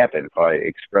things happen by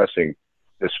expressing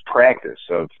this practice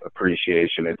of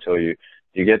appreciation until you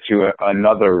get to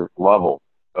another level,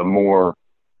 a more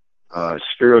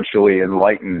spiritually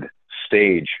enlightened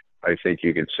stage, I think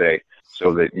you could say,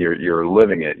 so that you're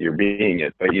living it, you're being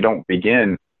it, but you don't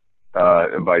begin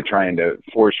by trying to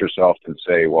force yourself to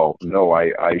say, well, no,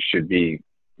 I should be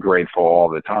grateful all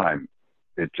the time.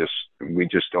 We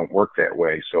just don't work that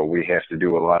way. So we have to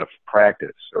do a lot of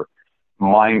practice. Or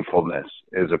mindfulness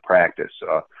is a practice.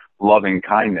 Loving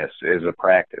kindness is a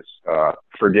practice.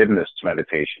 Forgiveness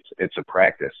meditations, it's a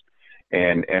practice.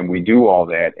 And we do all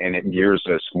that, and it gears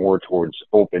us more towards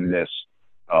openness,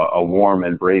 a warm,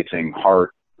 embracing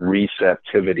heart,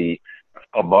 receptivity,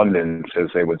 abundance, as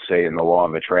they would say in the law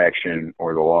of attraction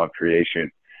or the law of creation.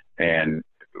 And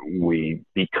we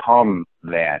become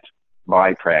that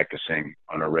by practicing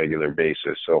on a regular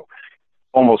basis. So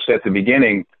almost at the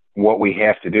beginning, what we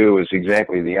have to do is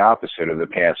exactly the opposite of the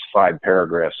past 5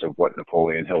 paragraphs of what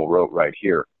Napoleon Hill wrote right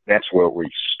here. That's what we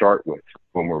start with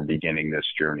when we're beginning this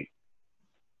journey.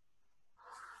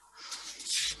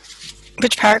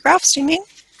 Which paragraphs do you mean?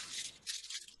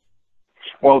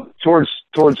 Well, towards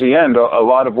the end, a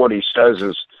lot of what he says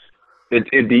is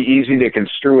it'd be easy to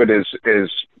construe it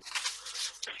as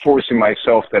forcing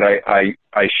myself that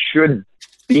I should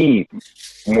be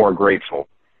more grateful,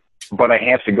 but I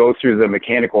have to go through the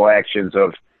mechanical actions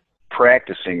of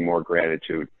practicing more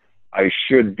gratitude. I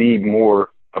should be more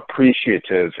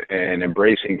appreciative and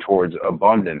embracing towards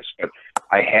abundance, but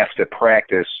I have to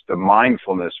practice the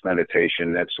mindfulness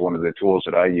meditation. That's one of the tools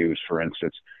that I use, for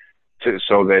instance,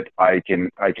 so that I can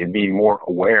be more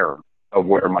aware of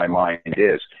where my mind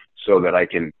is, so that I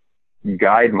can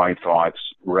guide my thoughts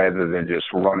rather than just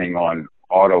running on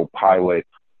autopilot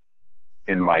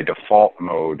in my default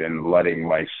mode and letting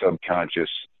my subconscious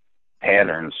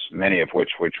patterns, many of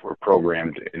which were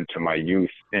programmed into my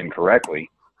youth incorrectly,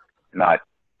 not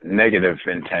negative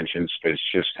intentions, but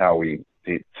it's just how we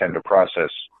tend to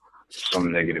process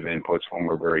some negative inputs when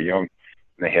we're very young.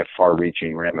 And they have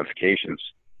far-reaching ramifications.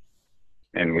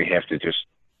 And we have to just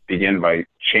begin by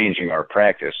changing our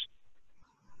practice,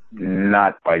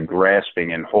 not by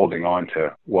grasping and holding on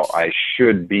to, well, I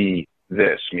should be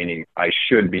this, meaning I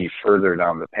should be further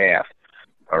down the path,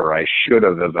 or I should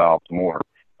have evolved more,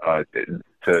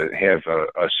 to have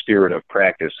a spirit of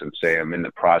practice and say I'm in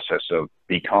the process of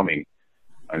becoming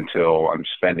until I'm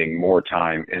spending more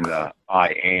time in the I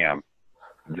am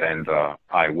than the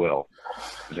I will.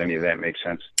 Does any of that make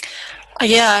sense?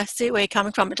 Yeah, I see where you're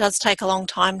coming from. It does take a long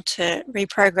time to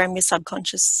reprogram your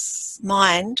subconscious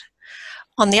mind.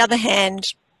 On the other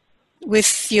hand,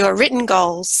 with your written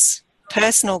goals,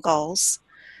 personal goals,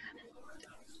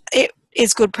 it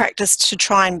is good practice to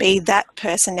try and be that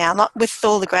person now, not with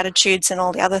all the gratitudes and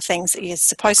all the other things that you're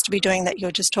supposed to be doing that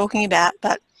you're just talking about,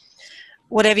 but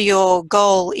whatever your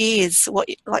goal is,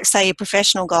 like say your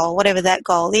professional goal, whatever that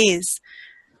goal is,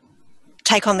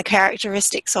 take on the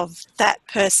characteristics of that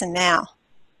person now.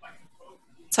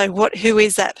 So who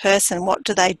is that person?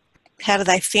 How do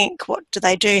they think? What do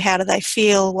they do? How do they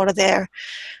feel? What are their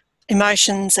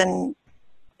emotions and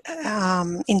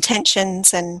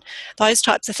intentions and those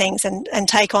types of things, and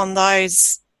take on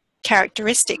those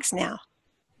characteristics now.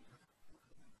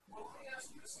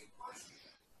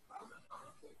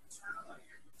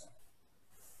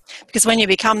 Because when you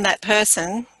become that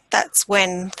person, that's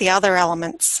when the other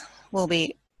elements will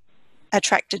be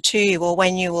attracted to you, or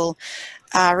when you will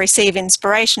receive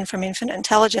inspiration from infinite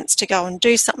intelligence to go and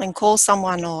do something, call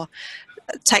someone, or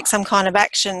take some kind of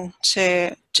action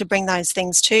to bring those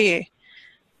things to you.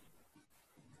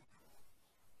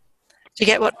 Do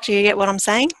you get what I'm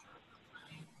saying?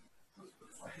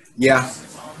 Yeah.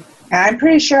 I'm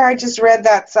pretty sure I just read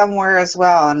that somewhere as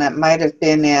well, and it might have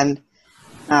been in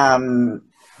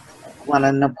one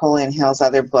of Napoleon Hill's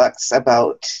other books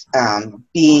about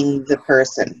being the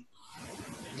person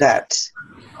that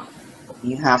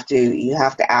you have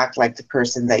to act like the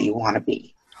person that you want to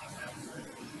be.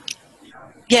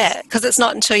 Yeah, because it's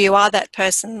not until you are that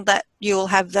person that you'll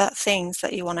have the things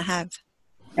that you want to have.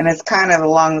 And it's kind of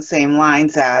along the same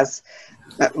lines as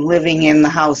living in the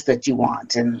house that you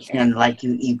want, and like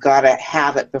you've got to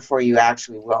have it before you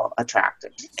actually will attract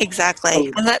it. Exactly.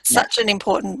 So, and that's such an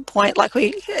important point. Like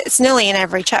it's nearly in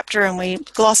every chapter and we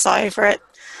gloss over it.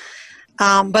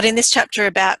 But in this chapter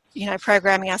about,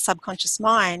 programming our subconscious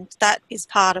mind, that is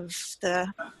part of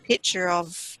the picture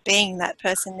of being that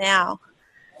person now,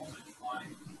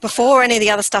 before any of the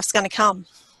other stuff's going to come.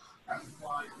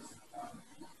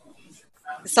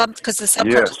 Because the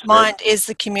subconscious mind is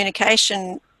the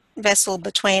communication vessel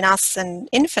between us and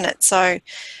infinite. So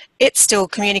it's still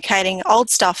communicating old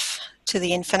stuff to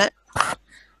the infinite.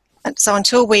 And so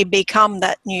until we become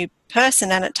that new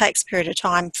person, and it takes a period of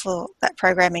time for that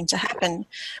programming to happen,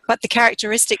 but the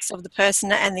characteristics of the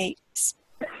person and the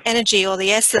energy or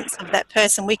the essence of that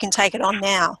person, we can take it on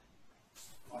now.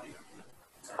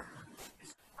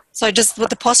 So just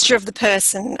with the posture of the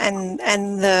person and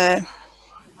the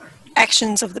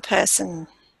actions of the person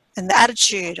and the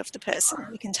attitude of the person,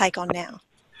 we can take on now.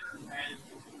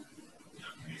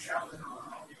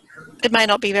 It may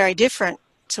not be very different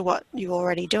to what you're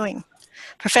already doing.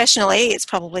 Professionally, it's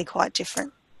probably quite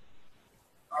different.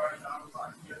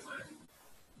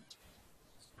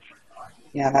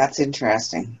 Yeah, that's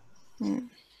interesting.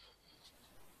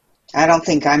 I don't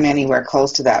think I'm anywhere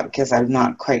close to that because I'm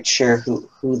not quite sure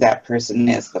who that person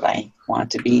is that I want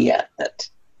to be yet. But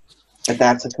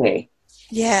that's okay.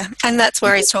 Yeah, and that's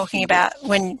where he's talking about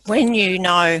when you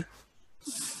know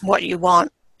what you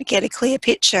want, get a clear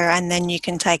picture, and then you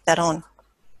can take that on.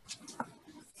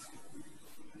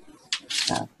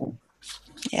 Exactly.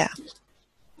 Yeah.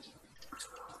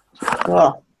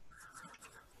 Cool.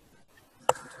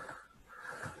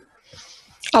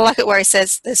 I like it where he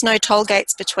says there's no toll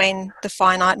gates between the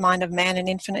finite mind of man and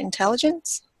infinite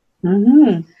intelligence.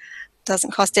 Mm-hmm.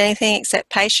 Doesn't cost anything except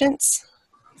patience,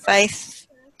 faith,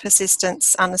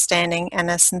 persistence, understanding, and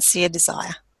a sincere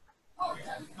desire.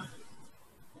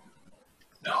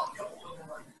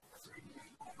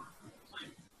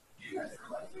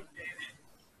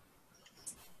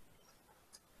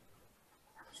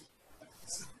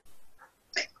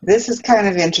 This is kind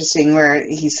of interesting where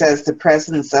he says the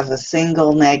presence of a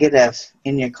single negative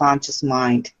in your conscious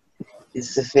mind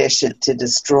is sufficient to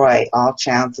destroy all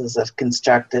chances of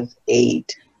constructive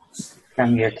aid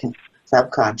from your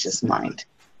subconscious mind.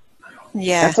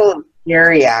 Yeah. That's a little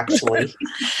scary, actually.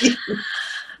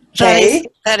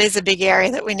 That is a big area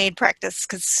that we need practice,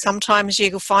 because sometimes you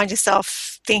will find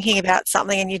yourself thinking about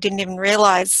something and you didn't even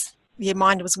realise your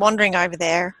mind was wandering over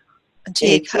there until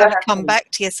you kind of come back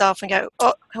to yourself and go,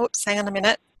 oh, oops, hang on a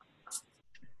minute.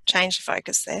 Change the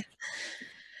focus there.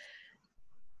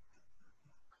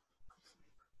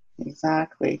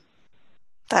 Exactly.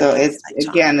 So it's,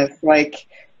 again, it's like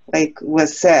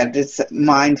was said, it's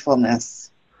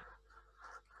mindfulness.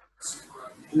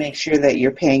 Make sure that you're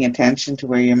paying attention to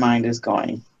where your mind is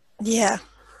going. Yeah.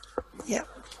 Yeah.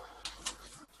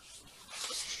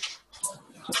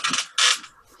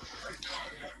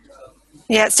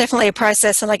 Yeah, it's definitely a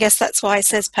process, and I guess that's why he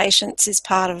says patience is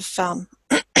part of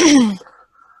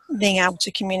being able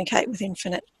to communicate with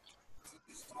infinite.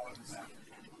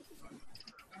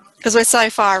 Because we're so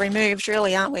far removed,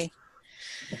 really, aren't we?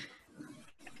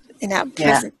 In our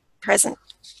present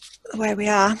where we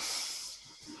are.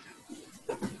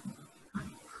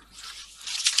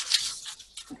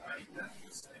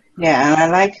 Yeah, and I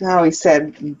like how he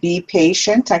said, be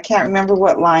patient. I can't remember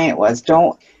what line it was.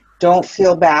 Don't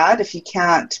feel bad if you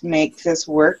can't make this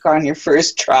work on your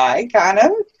first try, kind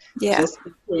of. Yeah. Just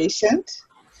be patient.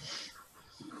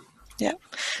 Yeah.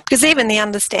 Because even the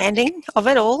understanding of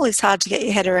it all is hard to get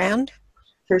your head around.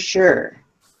 For sure.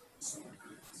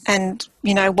 And,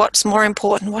 what's more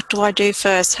important? What do I do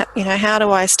first? How do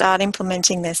I start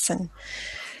implementing this? And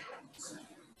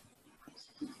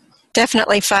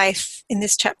definitely faith. In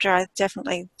this chapter, I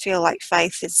definitely feel like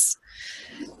faith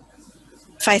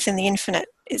in the infinite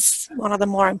is one of the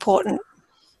more important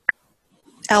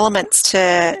elements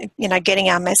to, getting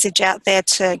our message out there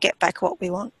to get back what we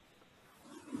want.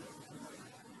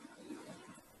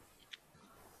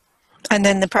 And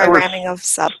then the programming of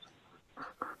sub.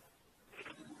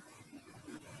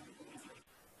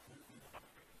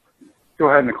 Go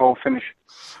ahead, Nicole, finish.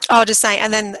 I'll just say,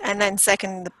 and then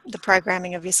second, the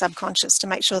programming of your subconscious to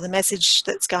make sure the message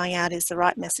that's going out is the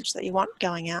right message that you want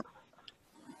going out.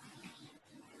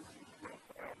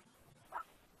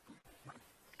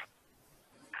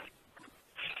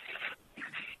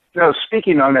 Now,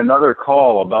 speaking on another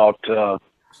call about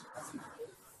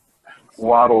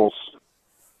Waddles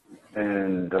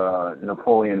and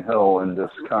Napoleon Hill and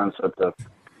this concept of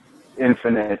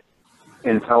infinite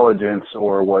intelligence,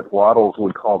 or what Waddles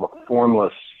would call the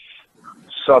formless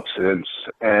substance.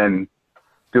 And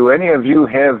do any of you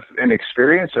have an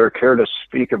experience or care to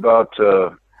speak about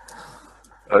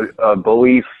a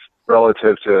belief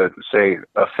relative to, say,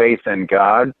 a faith in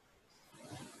God?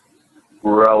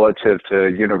 relative to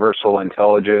universal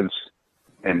intelligence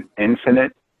and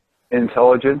infinite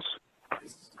intelligence.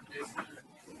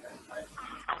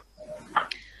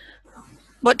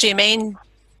 What do you mean?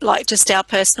 Like just our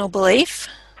personal belief?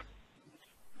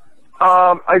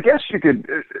 I guess you could,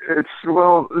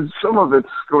 well, some of it's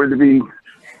going to be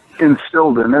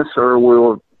instilled in us, or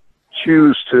we'll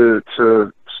choose to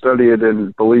study it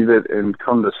and believe it and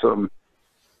come to some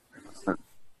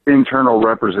internal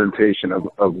representation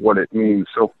of what it means.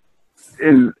 So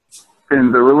in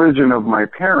the religion of my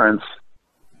parents,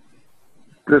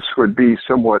 this would be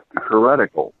somewhat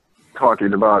heretical,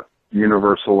 talking about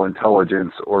universal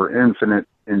intelligence or infinite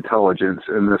intelligence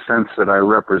in the sense that I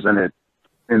represent it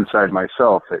inside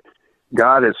myself. That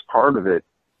God is part of it,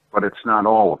 but it's not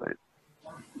all of it.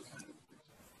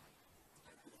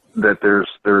 That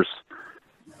there's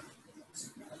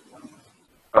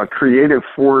a creative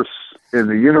force in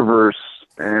the universe,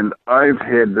 and I've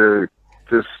had to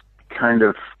just kind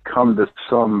of come to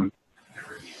some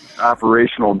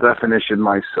operational definition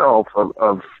myself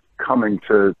of coming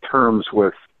to terms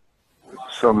with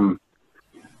some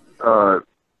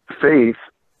faith,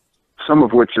 some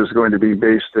of which is going to be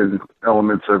based in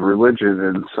elements of religion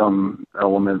and some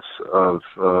elements of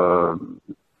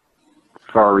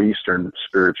Far Eastern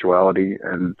spirituality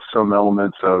and some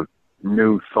elements of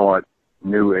New Thought,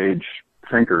 New Age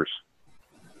thinkers,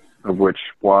 of which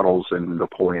Waddles and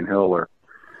Napoleon Hill are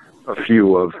a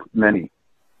few of many.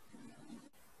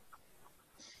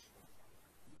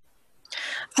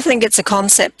 I think it's a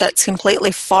concept that's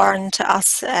completely foreign to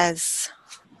us as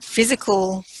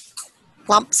physical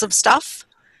lumps of stuff,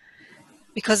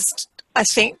 because I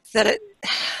think that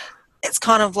it's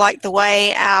kind of like the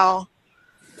way our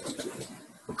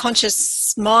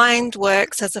conscious mind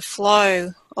works as a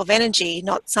flow of energy,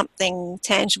 not something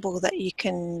tangible that you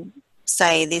can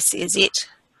say this is it.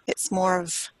 It's more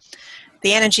of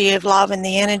the energy of love and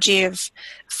the energy of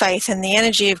faith and the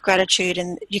energy of gratitude,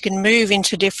 and you can move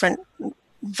into different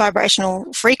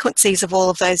vibrational frequencies of all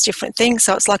of those different things.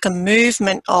 So it's like a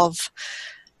movement of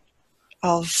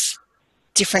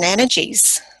different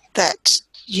energies that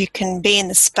you can be in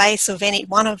the space of any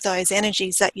one of those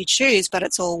energies that you choose, but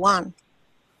it's all one.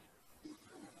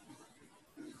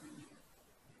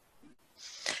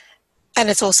 And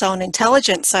it's also an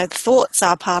intelligence, so thoughts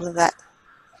are part of that.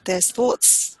 There's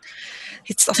thoughts.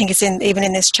 I think it's even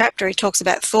in this chapter, he talks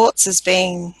about thoughts as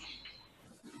being,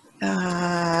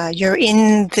 you're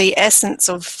in the essence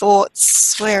of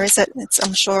thoughts. Where is it?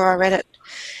 I'm sure I read it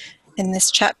in this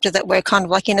chapter, that we're kind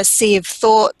of like in a sea of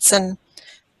thoughts, and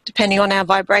depending on our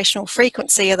vibrational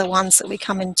frequency are the ones that we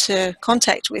come into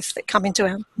contact with, that come into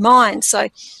our mind. So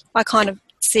I kind of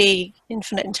see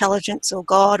infinite intelligence or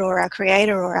God or our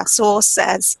creator or our source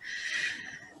as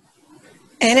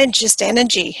just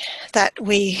energy that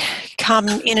we come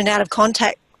in and out of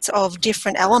contact of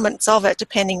different elements of it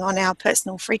depending on our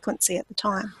personal frequency at the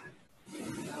time.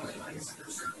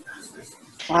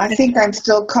 I think I'm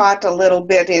still caught a little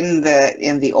bit in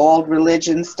the old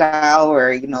religion style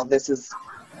where, this is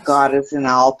God is an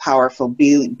all-powerful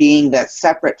being that's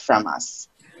separate from us.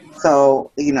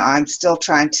 So, I'm still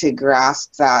trying to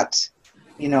grasp that,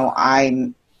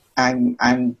 I'm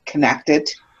connected,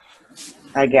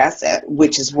 I guess,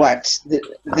 which is what the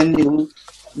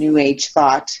new age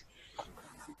thought,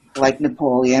 like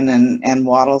Napoleon and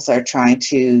Waddles, are trying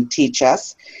to teach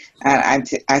us. And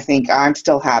I think I'm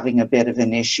still having a bit of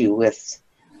an issue with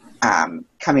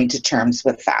coming to terms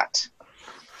with that.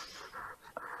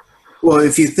 Well,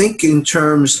 if you think in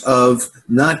terms of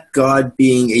not God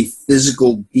being a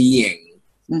physical being,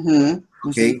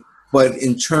 okay, but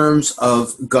in terms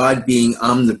of God being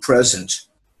omnipresent,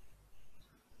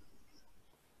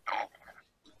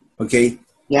 okay,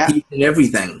 yeah, He's in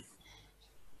everything.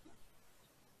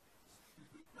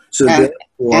 So and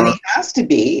therefore, he has to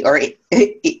be, or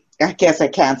I guess I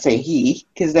can't say he,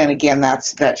 because then again,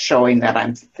 that's showing that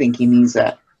I'm thinking he's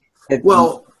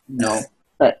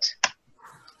but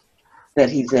that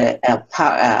he's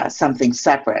a something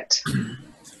separate.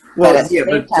 well, but at the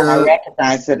same time, I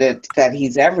recognize that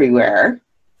he's everywhere.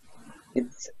 It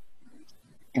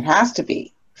has to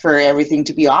be for everything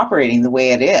to be operating the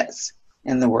way it is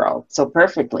in the world so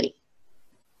perfectly.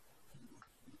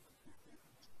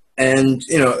 And,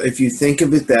 if you think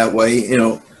of it that way,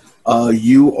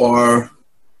 you are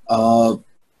part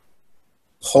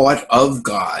of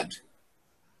God,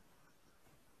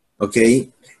 okay?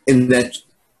 In that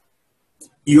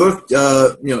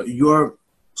your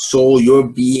soul, your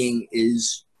being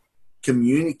is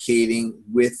communicating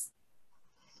with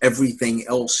everything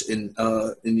else in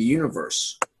the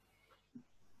universe.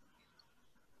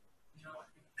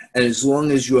 And as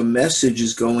long as your message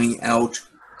is going out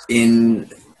in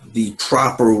the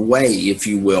proper way, if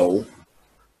you will,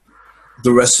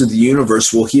 the rest of the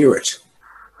universe will hear it.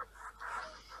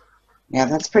 Yeah,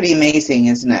 that's pretty amazing,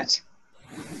 isn't it?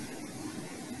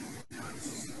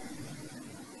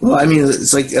 Well, I mean,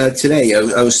 it's like today,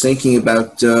 I was thinking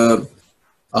about a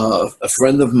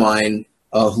friend of mine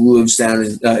who lives down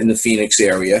in the Phoenix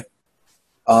area,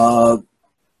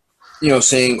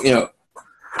 saying,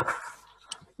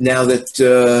 now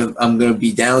that I'm going to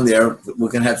be down there, we're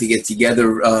going to have to get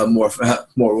together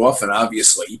more often,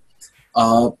 obviously.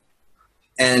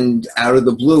 And out of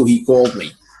the blue, he called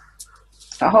me.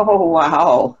 Oh,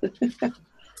 wow.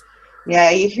 Yeah,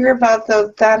 you hear about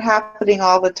that happening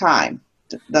all the time,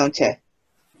 don't you?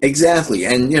 Exactly.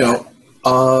 And,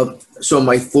 so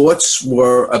my thoughts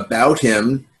were about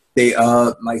him.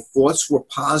 My thoughts were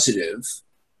positive.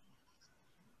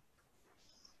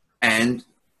 And,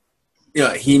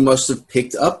 he must have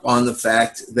picked up on the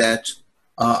fact that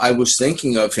I was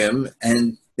thinking of him,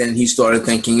 and then he started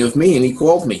thinking of me, and he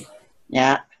called me.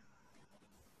 Yeah.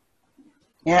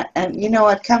 Yeah, and you know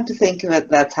what, come to think of it,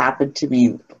 that's happened to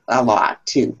me a lot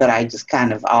too, but I just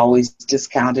kind of always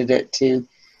discounted it to,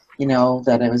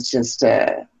 that it was just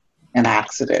an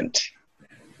accident.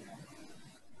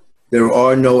 There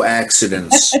are no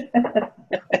accidents.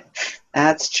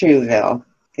 That's true, Bill.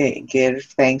 Okay, good.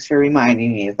 Thanks for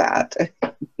reminding me of that.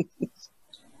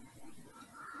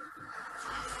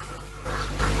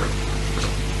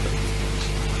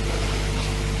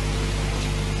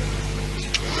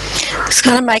 It's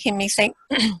kind of making me think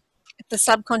the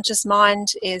subconscious mind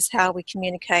is how we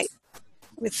communicate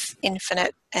with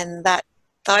infinite, and that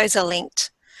those are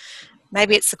linked.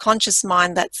 Maybe it's the conscious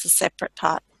mind that's the separate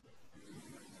part.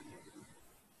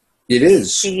 It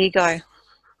is. The ego.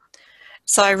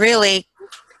 So really,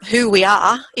 who we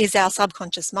are is our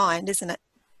subconscious mind, isn't it?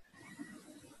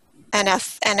 And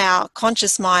our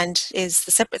conscious mind is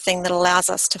the separate thing that allows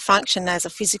us to function as a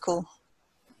physical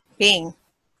being.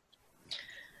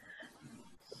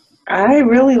 I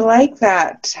really like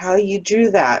that, how you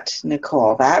drew that,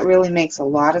 Nicole. That really makes a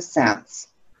lot of sense.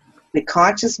 The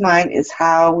conscious mind is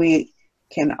how we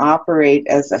can operate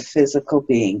as a physical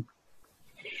being.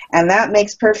 And that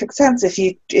makes perfect sense if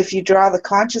you draw the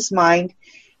conscious mind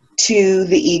to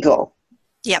the ego.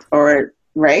 Yep. Or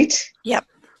right? Yep.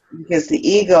 Because the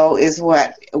ego is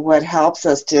what helps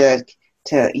us to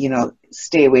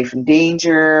stay away from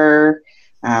danger,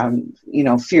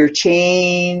 fear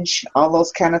change, all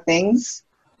those kind of things.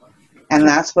 And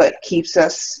that's what keeps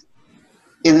us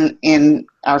in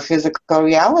our physical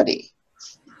reality.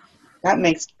 That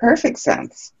makes perfect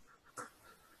sense.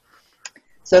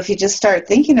 So if you just start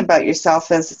thinking about yourself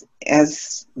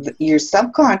as your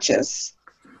subconscious,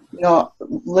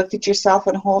 look at yourself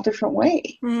in a whole different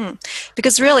way.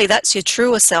 Because really that's your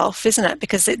truer self, isn't it?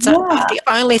 Because it's the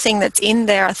only thing that's in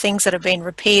there are things that have been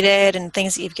repeated and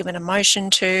things that you've given emotion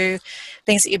to,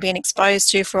 things that you've been exposed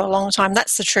to for a long time.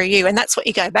 That's the true you, and that's what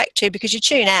you go back to, because you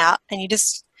tune out and you're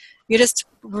just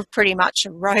pretty much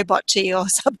a robot to your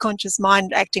subconscious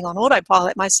mind acting on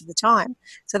autopilot most of the time.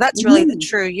 So that's really the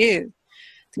true you.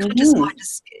 The conscious mind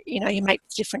is, you make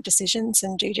different decisions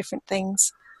and do different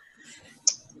things.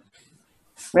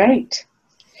 Right.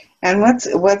 And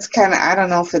what's kind of, I don't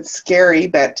know if it's scary,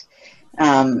 but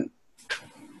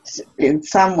in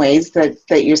some ways that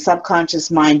your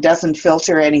subconscious mind doesn't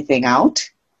filter anything out.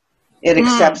 It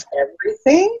accepts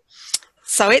everything.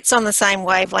 So it's on the same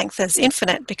wavelength as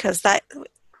infinite, because that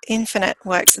infinite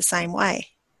works the same way.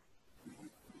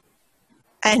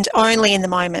 And only in the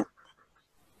moment.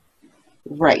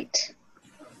 Right.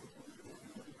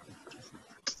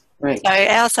 Right. So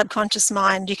our subconscious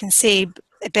mind, you can see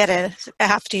better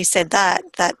after you said that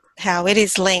how it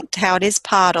is linked, how it is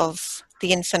part of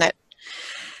the infinite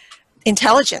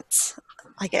intelligence,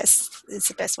 I guess is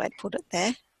the best way to put it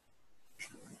there.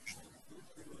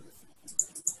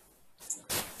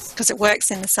 Because it works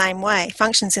in the same way,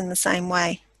 functions in the same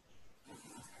way.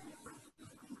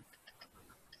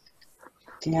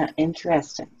 Yeah,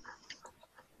 interesting.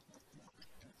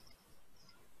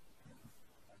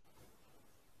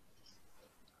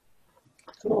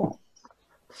 Cool.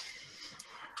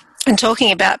 And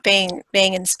talking about being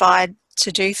inspired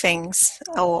to do things,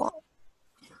 or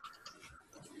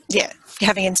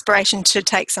having inspiration to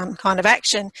take some kind of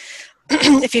action.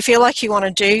 If you feel like you want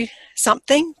to do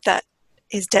something that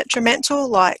is detrimental,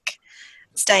 like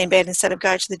stay in bed instead of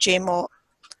go to the gym, or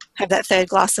have that third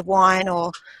glass of wine,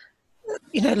 or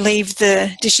leave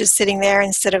the dishes sitting there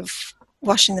instead of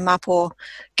washing them up, or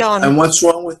go on. And what's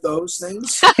wrong with those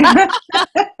things?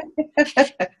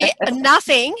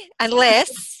 Nothing,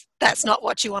 unless that's not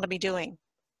what you want to be doing.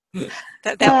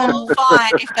 That will be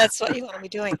fine if that's what you want to be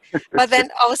doing. But then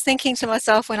I was thinking to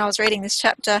myself when I was reading this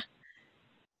chapter,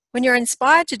 when you're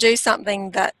inspired to do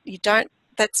something that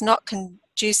that's not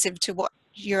conducive to what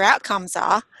your outcomes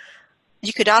are,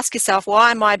 you could ask yourself,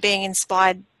 why am I being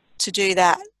inspired to do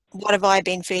that? What have I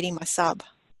been feeding my sub?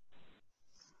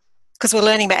 Because we're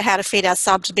learning about how to feed our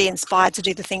sub to be inspired to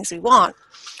do the things we want.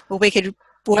 Well, we could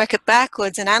work it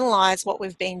backwards and analyze what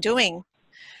we've been doing.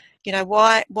 You know,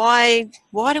 why do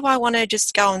I want to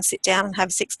just go and sit down and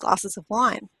have 6 glasses of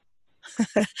wine?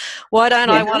 Why don't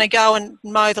I want to go and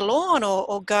mow the lawn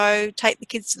or go take the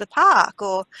kids to the park?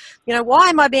 Or, you know, why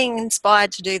am I being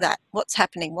inspired to do that? What's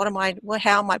happening?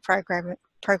 How am I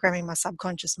programming my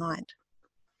subconscious mind?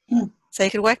 So you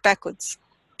could work backwards.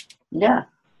 Yeah,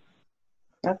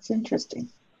 that's interesting.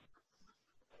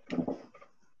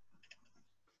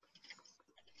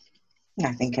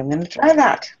 I think I'm going to try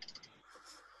that.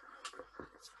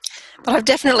 But I've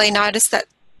definitely noticed that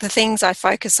the things I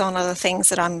focus on are the things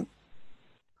that I'm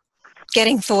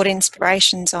getting thought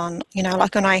inspirations on. You know,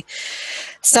 like when I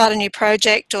start a new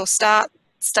project or start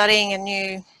studying a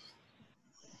new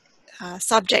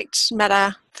subject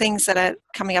matter, things that are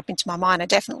coming up into my mind are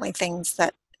definitely things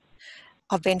that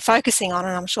I've been focusing on,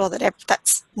 and I'm sure that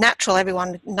that's natural.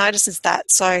 Everyone notices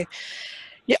that. So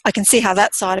yeah, I can see how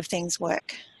that side of things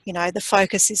work. You know, the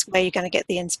focus is where you're going to get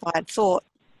the inspired thought.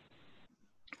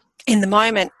 In the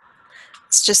moment,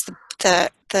 it's just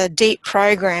the deep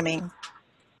programming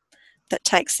that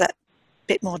takes that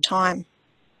bit more time.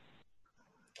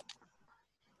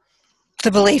 The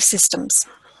belief systems.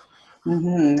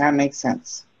 That makes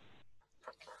sense.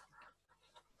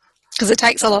 Because it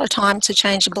takes a lot of time to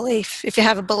change a belief. If you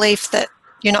have a belief that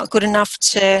you're not good enough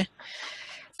to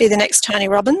be the next Tony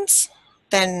Robbins,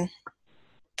 then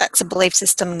that's a belief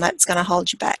system that's going to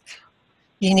hold you back.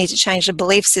 You need to change the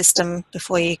belief system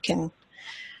before your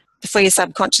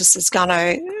subconscious is going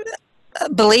to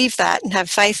believe that and have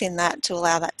faith in that to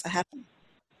allow that to happen.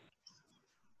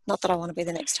 Not that I want to be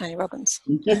the next Tony Robbins.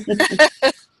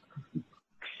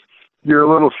 You're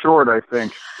a little short, I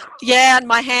think. Yeah, and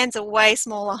my hands are way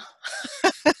smaller.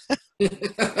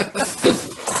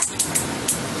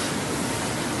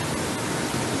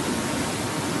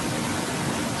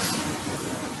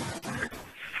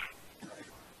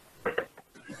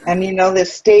 And you know,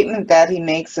 this statement that he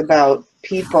makes about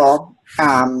people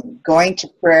going to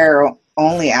prayer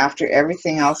only after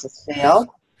everything else has failed,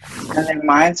 and their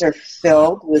minds are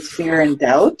filled with fear and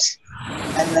doubt,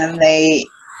 and then they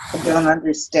don't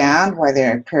understand why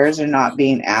their prayers are not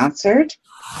being answered.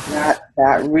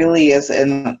 That really is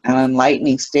an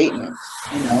enlightening statement,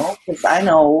 you know, because I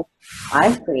know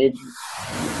I've prayed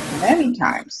many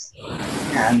times,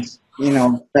 and you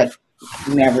know, but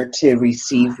never to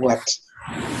receive what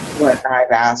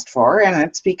I've asked for, and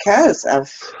it's because of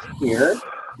fear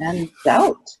and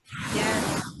doubt.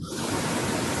 Yeah.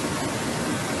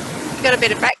 You got a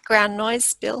bit of background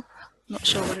noise, Bill. I'm not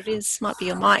sure what it is. Might be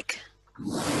your mic.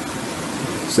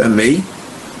 Is that me?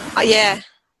 Oh, yeah.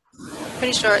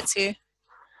 Pretty sure it's you.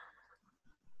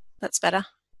 That's better.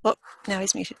 Oh, now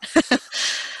he's muted.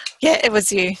 Yeah, it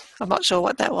was you. I'm not sure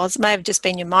what that was. It may have just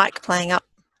been your mic playing up.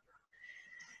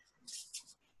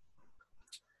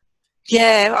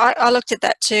 Yeah, I looked at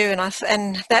that too,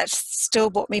 and that still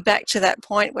brought me back to that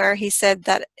point where he said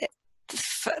that,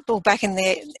 well, back in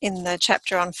the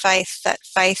chapter on faith, that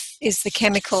faith is the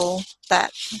chemical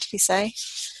that, what did he say?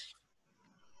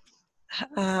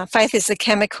 Faith is the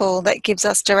chemical that gives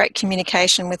us direct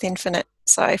communication with infinite.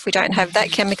 So if we don't have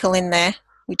that chemical in there,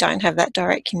 we don't have that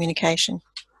direct communication.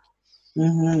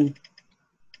 Mm-hmm.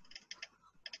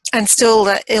 And still,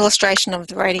 the illustration of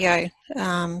the radio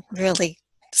really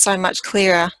so much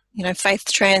clearer. You know, faith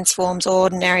transforms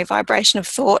ordinary vibration of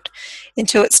thought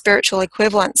into its spiritual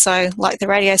equivalent. So like the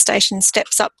radio station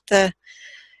steps up the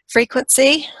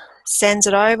frequency, sends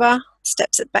it over,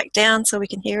 steps it back down so we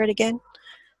can hear it again.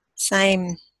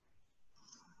 Same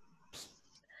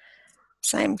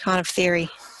kind of theory.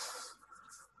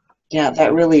 Yeah,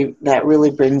 that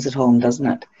really brings it home, doesn't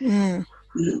it? Mm.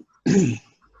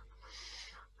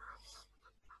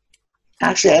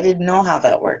 Actually, I didn't know how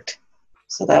that worked,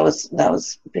 so that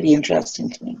was pretty interesting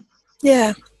to me.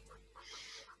 Yeah.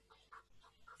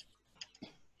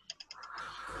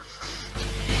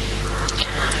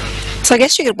 So I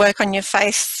guess you could work on your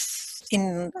faith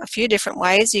in a few different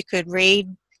ways. You could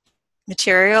read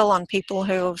material on people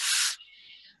who have,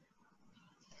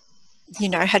 you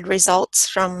know, had results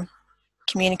from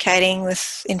communicating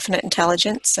with infinite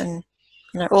intelligence, and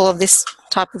you know, all of this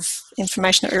type of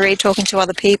information that we read, talking to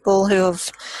other people who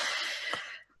have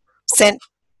sent,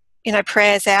 you know,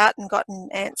 prayers out and gotten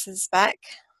answers back.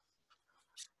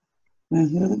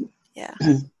 Mm-hmm. Yeah.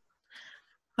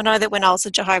 I know that when I was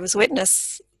a Jehovah's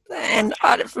Witness, and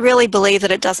I really believe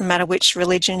that it doesn't matter which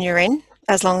religion you're in,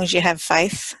 as long as you have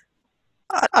faith.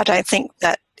 I don't think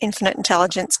that infinite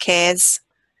intelligence cares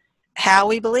how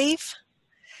we believe,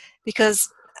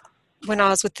 because when I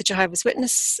was with the Jehovah's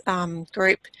Witness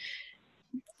group,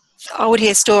 I would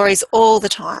hear stories all the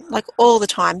time, like all the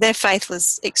time. Their faith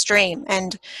was extreme,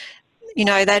 and you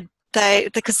know they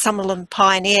because some of them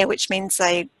pioneer, which means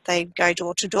they go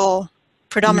door to door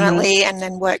predominantly and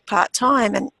then work part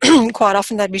time, and quite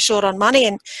often they'd be short on money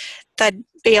and they'd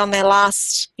be on their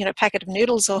last packet of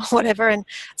noodles or whatever, and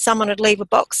someone would leave a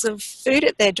box of food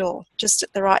at their door just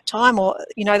at the right time. Or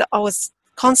I was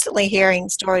constantly hearing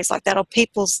stories like that, or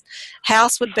people's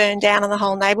house would burn down and the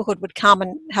whole neighborhood would come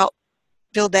and help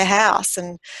build their house.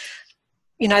 And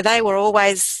they were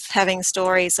always having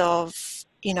stories of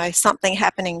something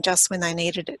happening just when they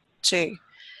needed it to,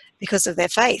 because of their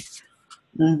faith.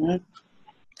 Mm-hmm.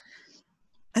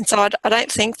 And so I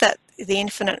don't think that the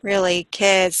infinite really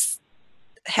cares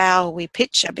how we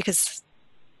picture, because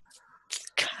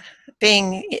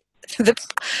being the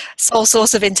sole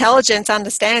source of intelligence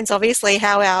understands obviously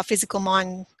how our physical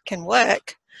mind can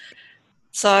work.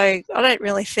 So I don't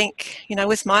really think,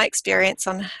 with my experience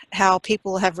on how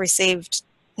people have received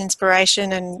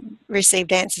inspiration and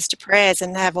received answers to prayers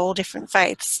and have all different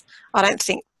faiths, I don't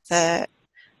think the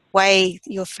way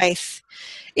your faith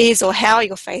is or how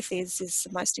your faith is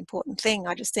the most important thing.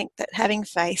 I just think that having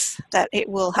faith that it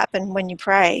will happen when you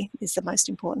pray is the most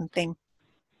important thing.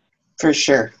 For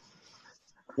sure.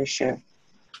 For sure.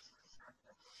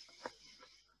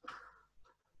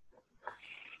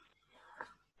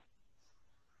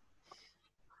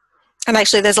 And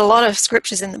actually, there's a lot of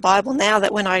scriptures in the Bible now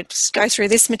that when I go through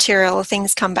this material,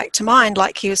 things come back to mind,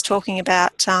 like he was talking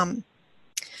about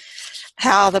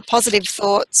how the positive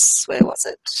thoughts, where was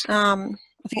it? I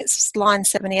think it's line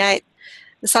 78.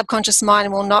 The subconscious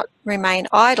mind will not remain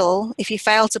idle. If you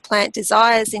fail to plant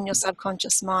desires in your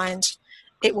subconscious mind,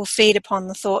 it will feed upon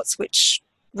the thoughts which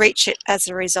reach it as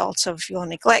a result of your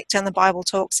neglect. And the Bible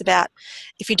talks about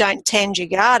if you don't tend your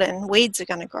garden, weeds are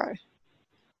going to grow.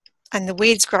 And the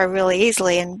weeds grow really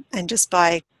easily and just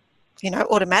by,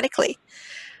 automatically.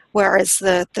 Whereas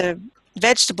the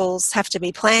vegetables have to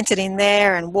be planted in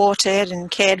there and watered and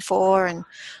cared for and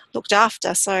looked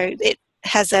after. So it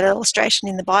has that illustration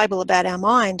in the Bible about our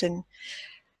mind. And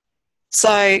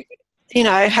so,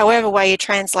 however way you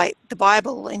translate the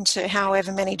Bible into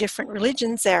however many different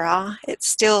religions there are, it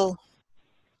still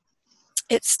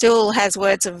has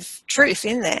words of truth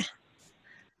in there.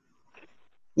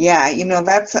 Yeah,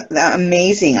 that's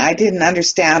amazing. I didn't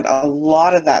understand a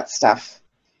lot of that stuff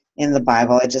in the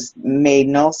Bible. It just made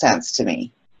no sense to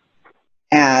me.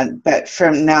 But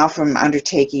from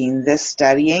undertaking this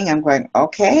studying, I'm going,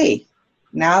 okay,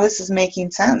 now this is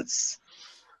making sense.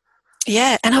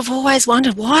 Yeah, and I've always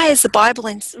wondered, why is the Bible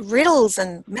in riddles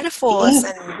and metaphors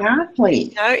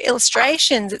exactly. and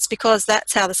illustrations? It's because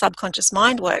that's how the subconscious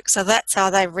mind works. So that's how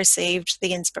they've received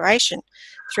the inspiration,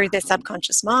 through their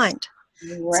subconscious mind.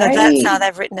 Right. So that's how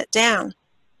they've written it down.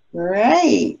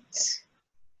 Right.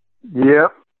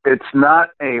 Yep. It's not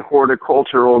a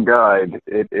horticultural guide.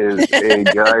 It is a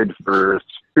guide for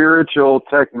spiritual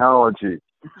technology.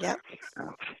 Yep.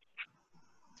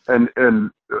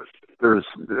 And there's,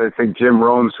 I think Jim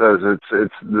Rohn says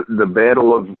it's the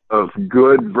battle of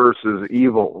good versus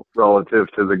evil relative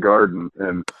to the garden,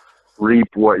 and reap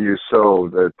what you sow.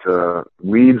 That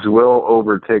weeds will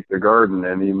overtake the garden,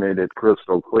 and he made it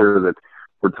crystal clear that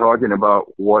we're talking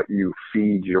about what you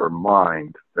feed your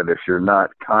mind. That if you're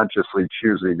not consciously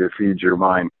choosing to feed your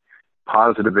mind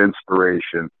positive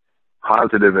inspiration,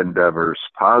 positive endeavors,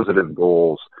 positive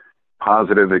goals,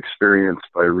 positive experience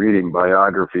by reading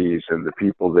biographies and the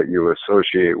people that you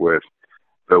associate with,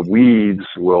 the weeds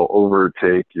will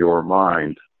overtake your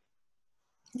mind.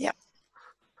 Yep.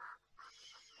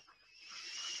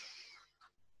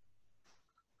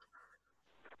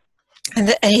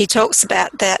 And he talks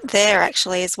about that there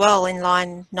actually as well in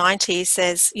line 90. He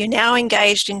says, you're now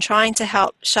engaged in trying to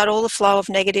help shut all the flow of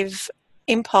negative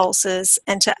impulses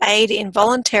and to aid in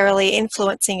voluntarily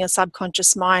influencing your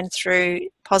subconscious mind through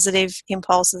positive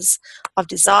impulses of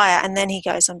desire. And then he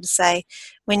goes on to say,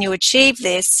 when you achieve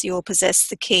this, you will possess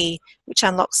the key which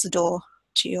unlocks the door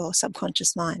to your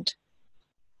subconscious mind.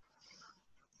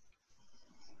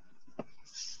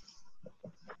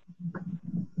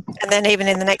 And then even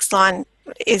in the next line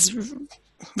is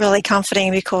really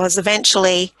comforting, because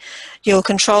eventually you'll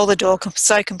control the door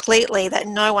so completely that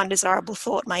no undesirable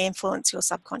thought may influence your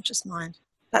subconscious mind.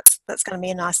 That's going to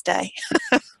be a nice day.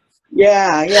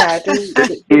 Yeah, yeah.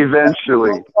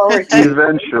 Eventually. Look forward to.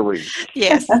 Eventually.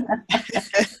 Yes.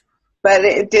 But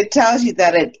it tells you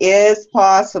that it is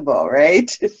possible,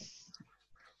 right?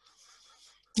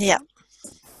 Yeah.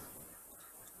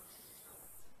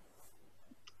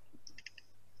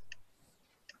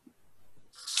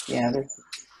 Yeah, that's,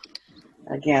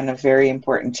 again, a very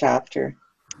important chapter.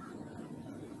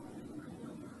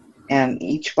 And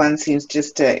each one seems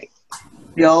just to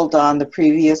build on the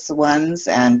previous ones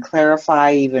and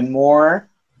clarify even more.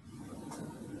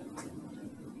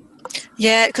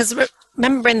 Yeah, because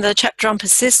remember in the chapter on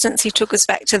persistence, he took us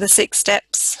back to the 6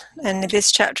 steps. And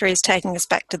this chapter is taking us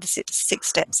back to the six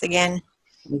steps again.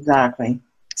 Exactly.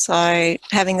 So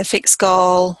having the fixed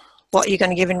goal, what you're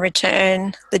going to give in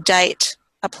return, the date,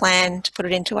 a plan to put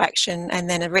it into action, and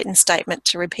then a written statement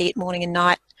to repeat morning and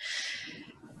night.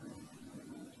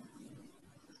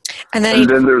 And then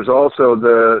there's also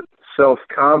the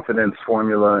self-confidence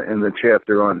formula in the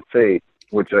chapter on faith,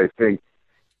 which I think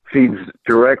feeds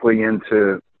directly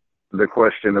into the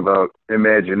question about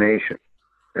imagination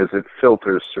as it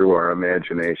filters through our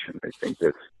imagination. I think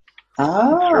that's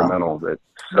instrumental, that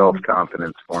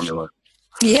self-confidence formula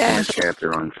in the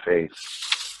chapter on faith.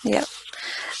 Yeah.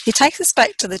 He takes us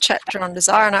back to the chapter on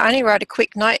desire, and I only wrote a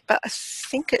quick note, but I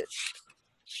think it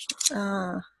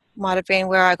might have been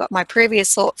where I got my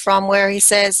previous thought from, where he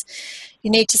says you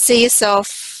need to see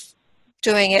yourself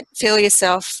doing it, feel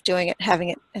yourself doing it, having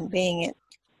it, and being it.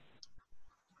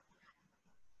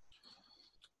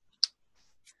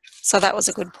 So that was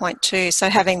a good point too. So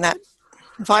having that,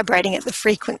 vibrating at the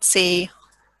frequency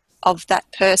of that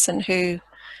person who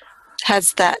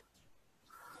has that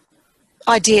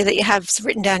idea that you have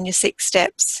written down your 6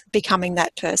 steps, becoming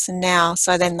that person now,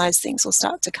 so then those things will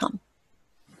start to come.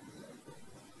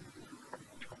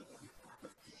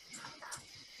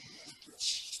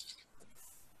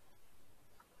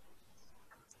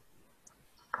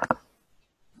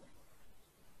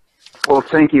 Well,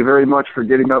 thank you very much for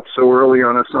getting up so early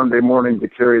on a Sunday morning to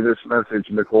carry this message,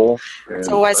 Nicole. And it's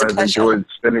always a pleasure. I've enjoyed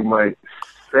spending my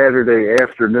Saturday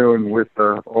afternoon with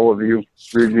all of you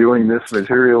reviewing this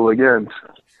material again.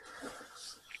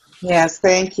 Yes,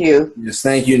 thank you. Yes,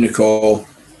 thank you, Nicole.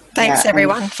 Thanks,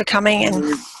 everyone, for coming. And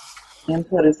your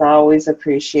input is always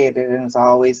appreciated, and it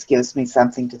always gives me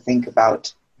something to think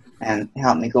about and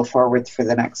help me go forward for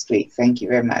the next week. Thank you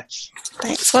very much.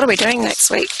 Thanks. What are we doing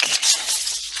next week?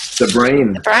 The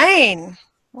brain. The brain.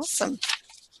 Awesome.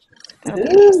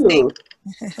 Ooh.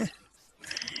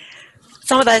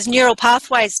 Some of those neural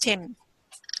pathways, Tim.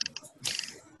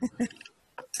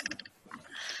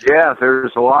 Yeah,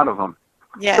 there's a lot of them.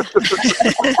 Yeah.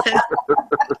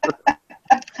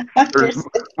 There's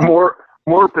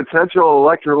more potential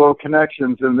electrical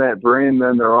connections in that brain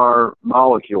than there are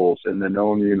molecules in the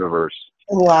known universe.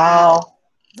 Wow.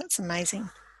 That's amazing.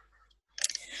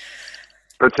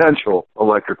 Potential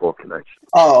electrical connections.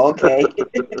 Oh, okay.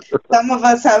 Some of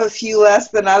us have a few less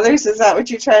than others. Is that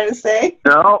what you're trying to say?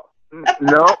 No.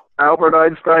 Albert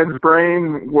Einstein's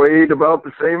brain weighed about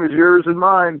the same as yours and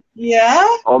mine. Yeah?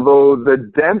 Although the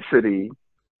density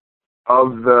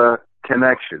of the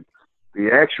connections,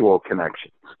 the actual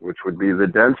connections, which would be the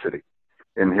density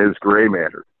in his gray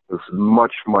matter, was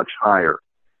much, much higher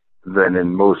than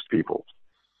in most people's,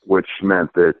 which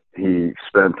meant that he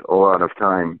spent a lot of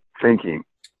time thinking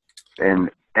and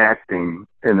acting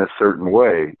in a certain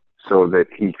way so that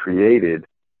he created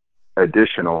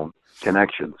additional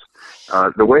connections.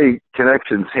 The way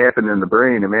connections happen in the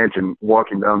brain, imagine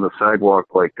walking down the sidewalk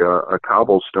like a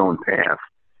cobblestone path,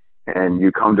 and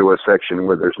you come to a section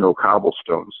where there's no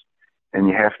cobblestones, and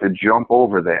you have to jump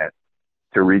over that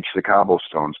to reach the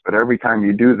cobblestones. But every time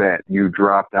you do that, you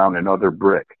drop down another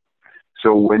brick.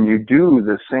 So when you do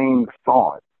the same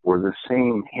thought or the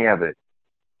same habit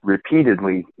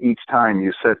repeatedly, each time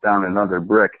you set down another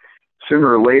brick,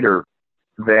 sooner or later,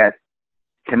 that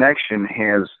connection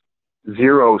has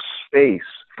zero space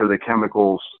for the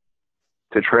chemicals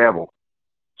to travel.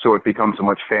 So it becomes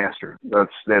much faster.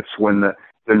 That's when the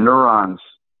neurons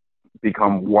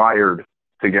become wired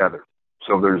together.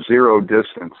 So there's zero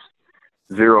distance,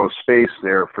 zero space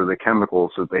there for the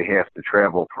chemicals that they have to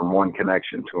travel from one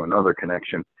connection to another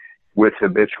connection with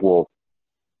habitual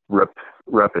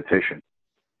repetition.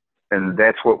 And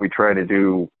that's what we try to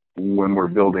do when we're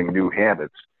building new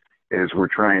habits, is we're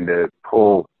trying to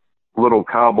pull little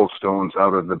cobblestones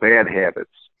out of the bad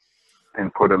habits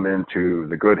and put them into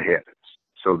the good habits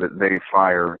so that they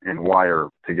fire and wire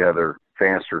together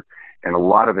faster. And a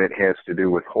lot of it has to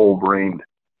do with whole-brained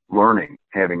learning,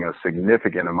 having a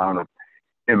significant amount of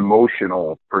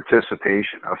emotional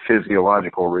participation, a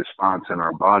physiological response in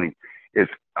our body. If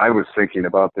I was thinking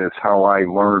about this, how I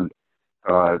learned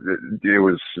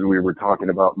We were talking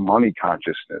about money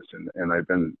consciousness, and I've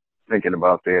been thinking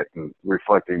about that and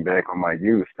reflecting back on my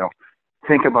youth. Now,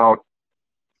 think about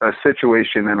a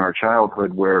situation in our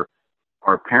childhood where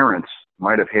our parents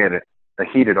might have had a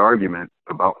heated argument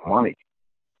about money.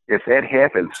 If that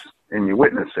happens and you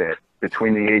witness that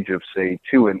between the age of, say,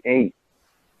 2 and 8,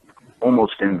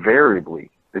 almost invariably,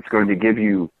 it's going to give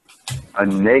you a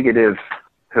negative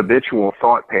habitual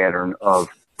thought pattern of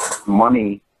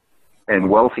money and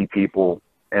wealthy people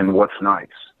and what's nice.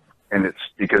 And it's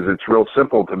because it's real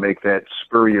simple to make that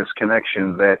spurious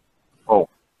connection that, oh,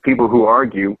 people who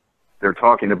argue, they're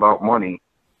talking about money.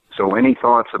 So any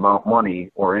thoughts about money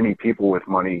or any people with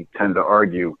money tend to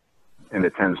argue, and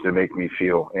it tends to make me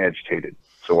feel agitated.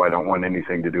 So I don't want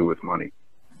anything to do with money.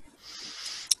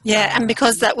 Yeah, and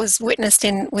because that was witnessed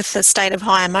with the state of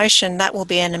high emotion, that will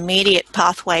be an immediate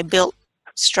pathway built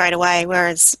straight away,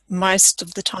 whereas most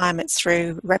of the time it's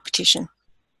through repetition.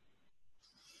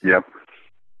 Yep.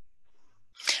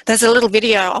 There's a little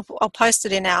video, I'll post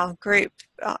it in our group.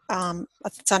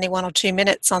 It's only 1 or 2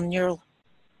 minutes on neural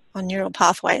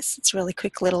pathways. It's a really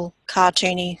quick little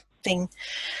cartoony thing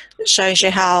that shows you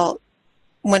how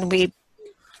when we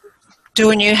do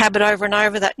a new habit over and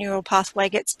over, that neural pathway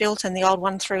gets built and the old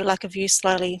one, through lack of use,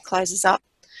 slowly closes up.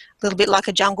 A little bit like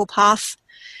a jungle path.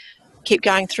 Keep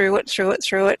going through it.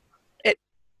 It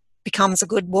becomes a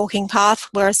good walking path,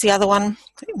 whereas the other one,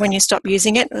 when you stop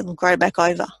using it, it'll grow back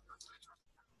over.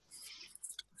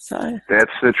 So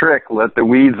that's the trick. Let the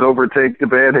weeds overtake the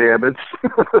bad habits.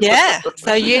 Yeah.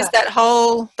 So use that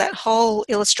whole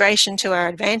illustration to our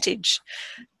advantage.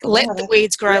 Let the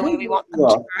weeds grow where we want them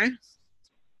to grow.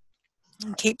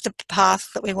 And keep the path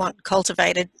that we want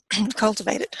cultivated.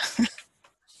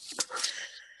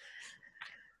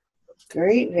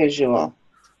 Great visual.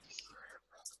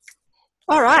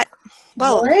 All right.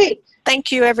 Well, all right.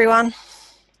 Thank you, everyone.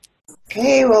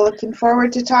 Okay, well, looking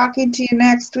forward to talking to you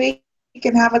next week,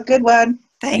 and have a good one.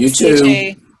 Thanks. You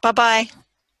too. Bye-bye.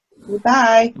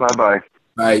 Bye. Bye-bye.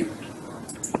 Bye.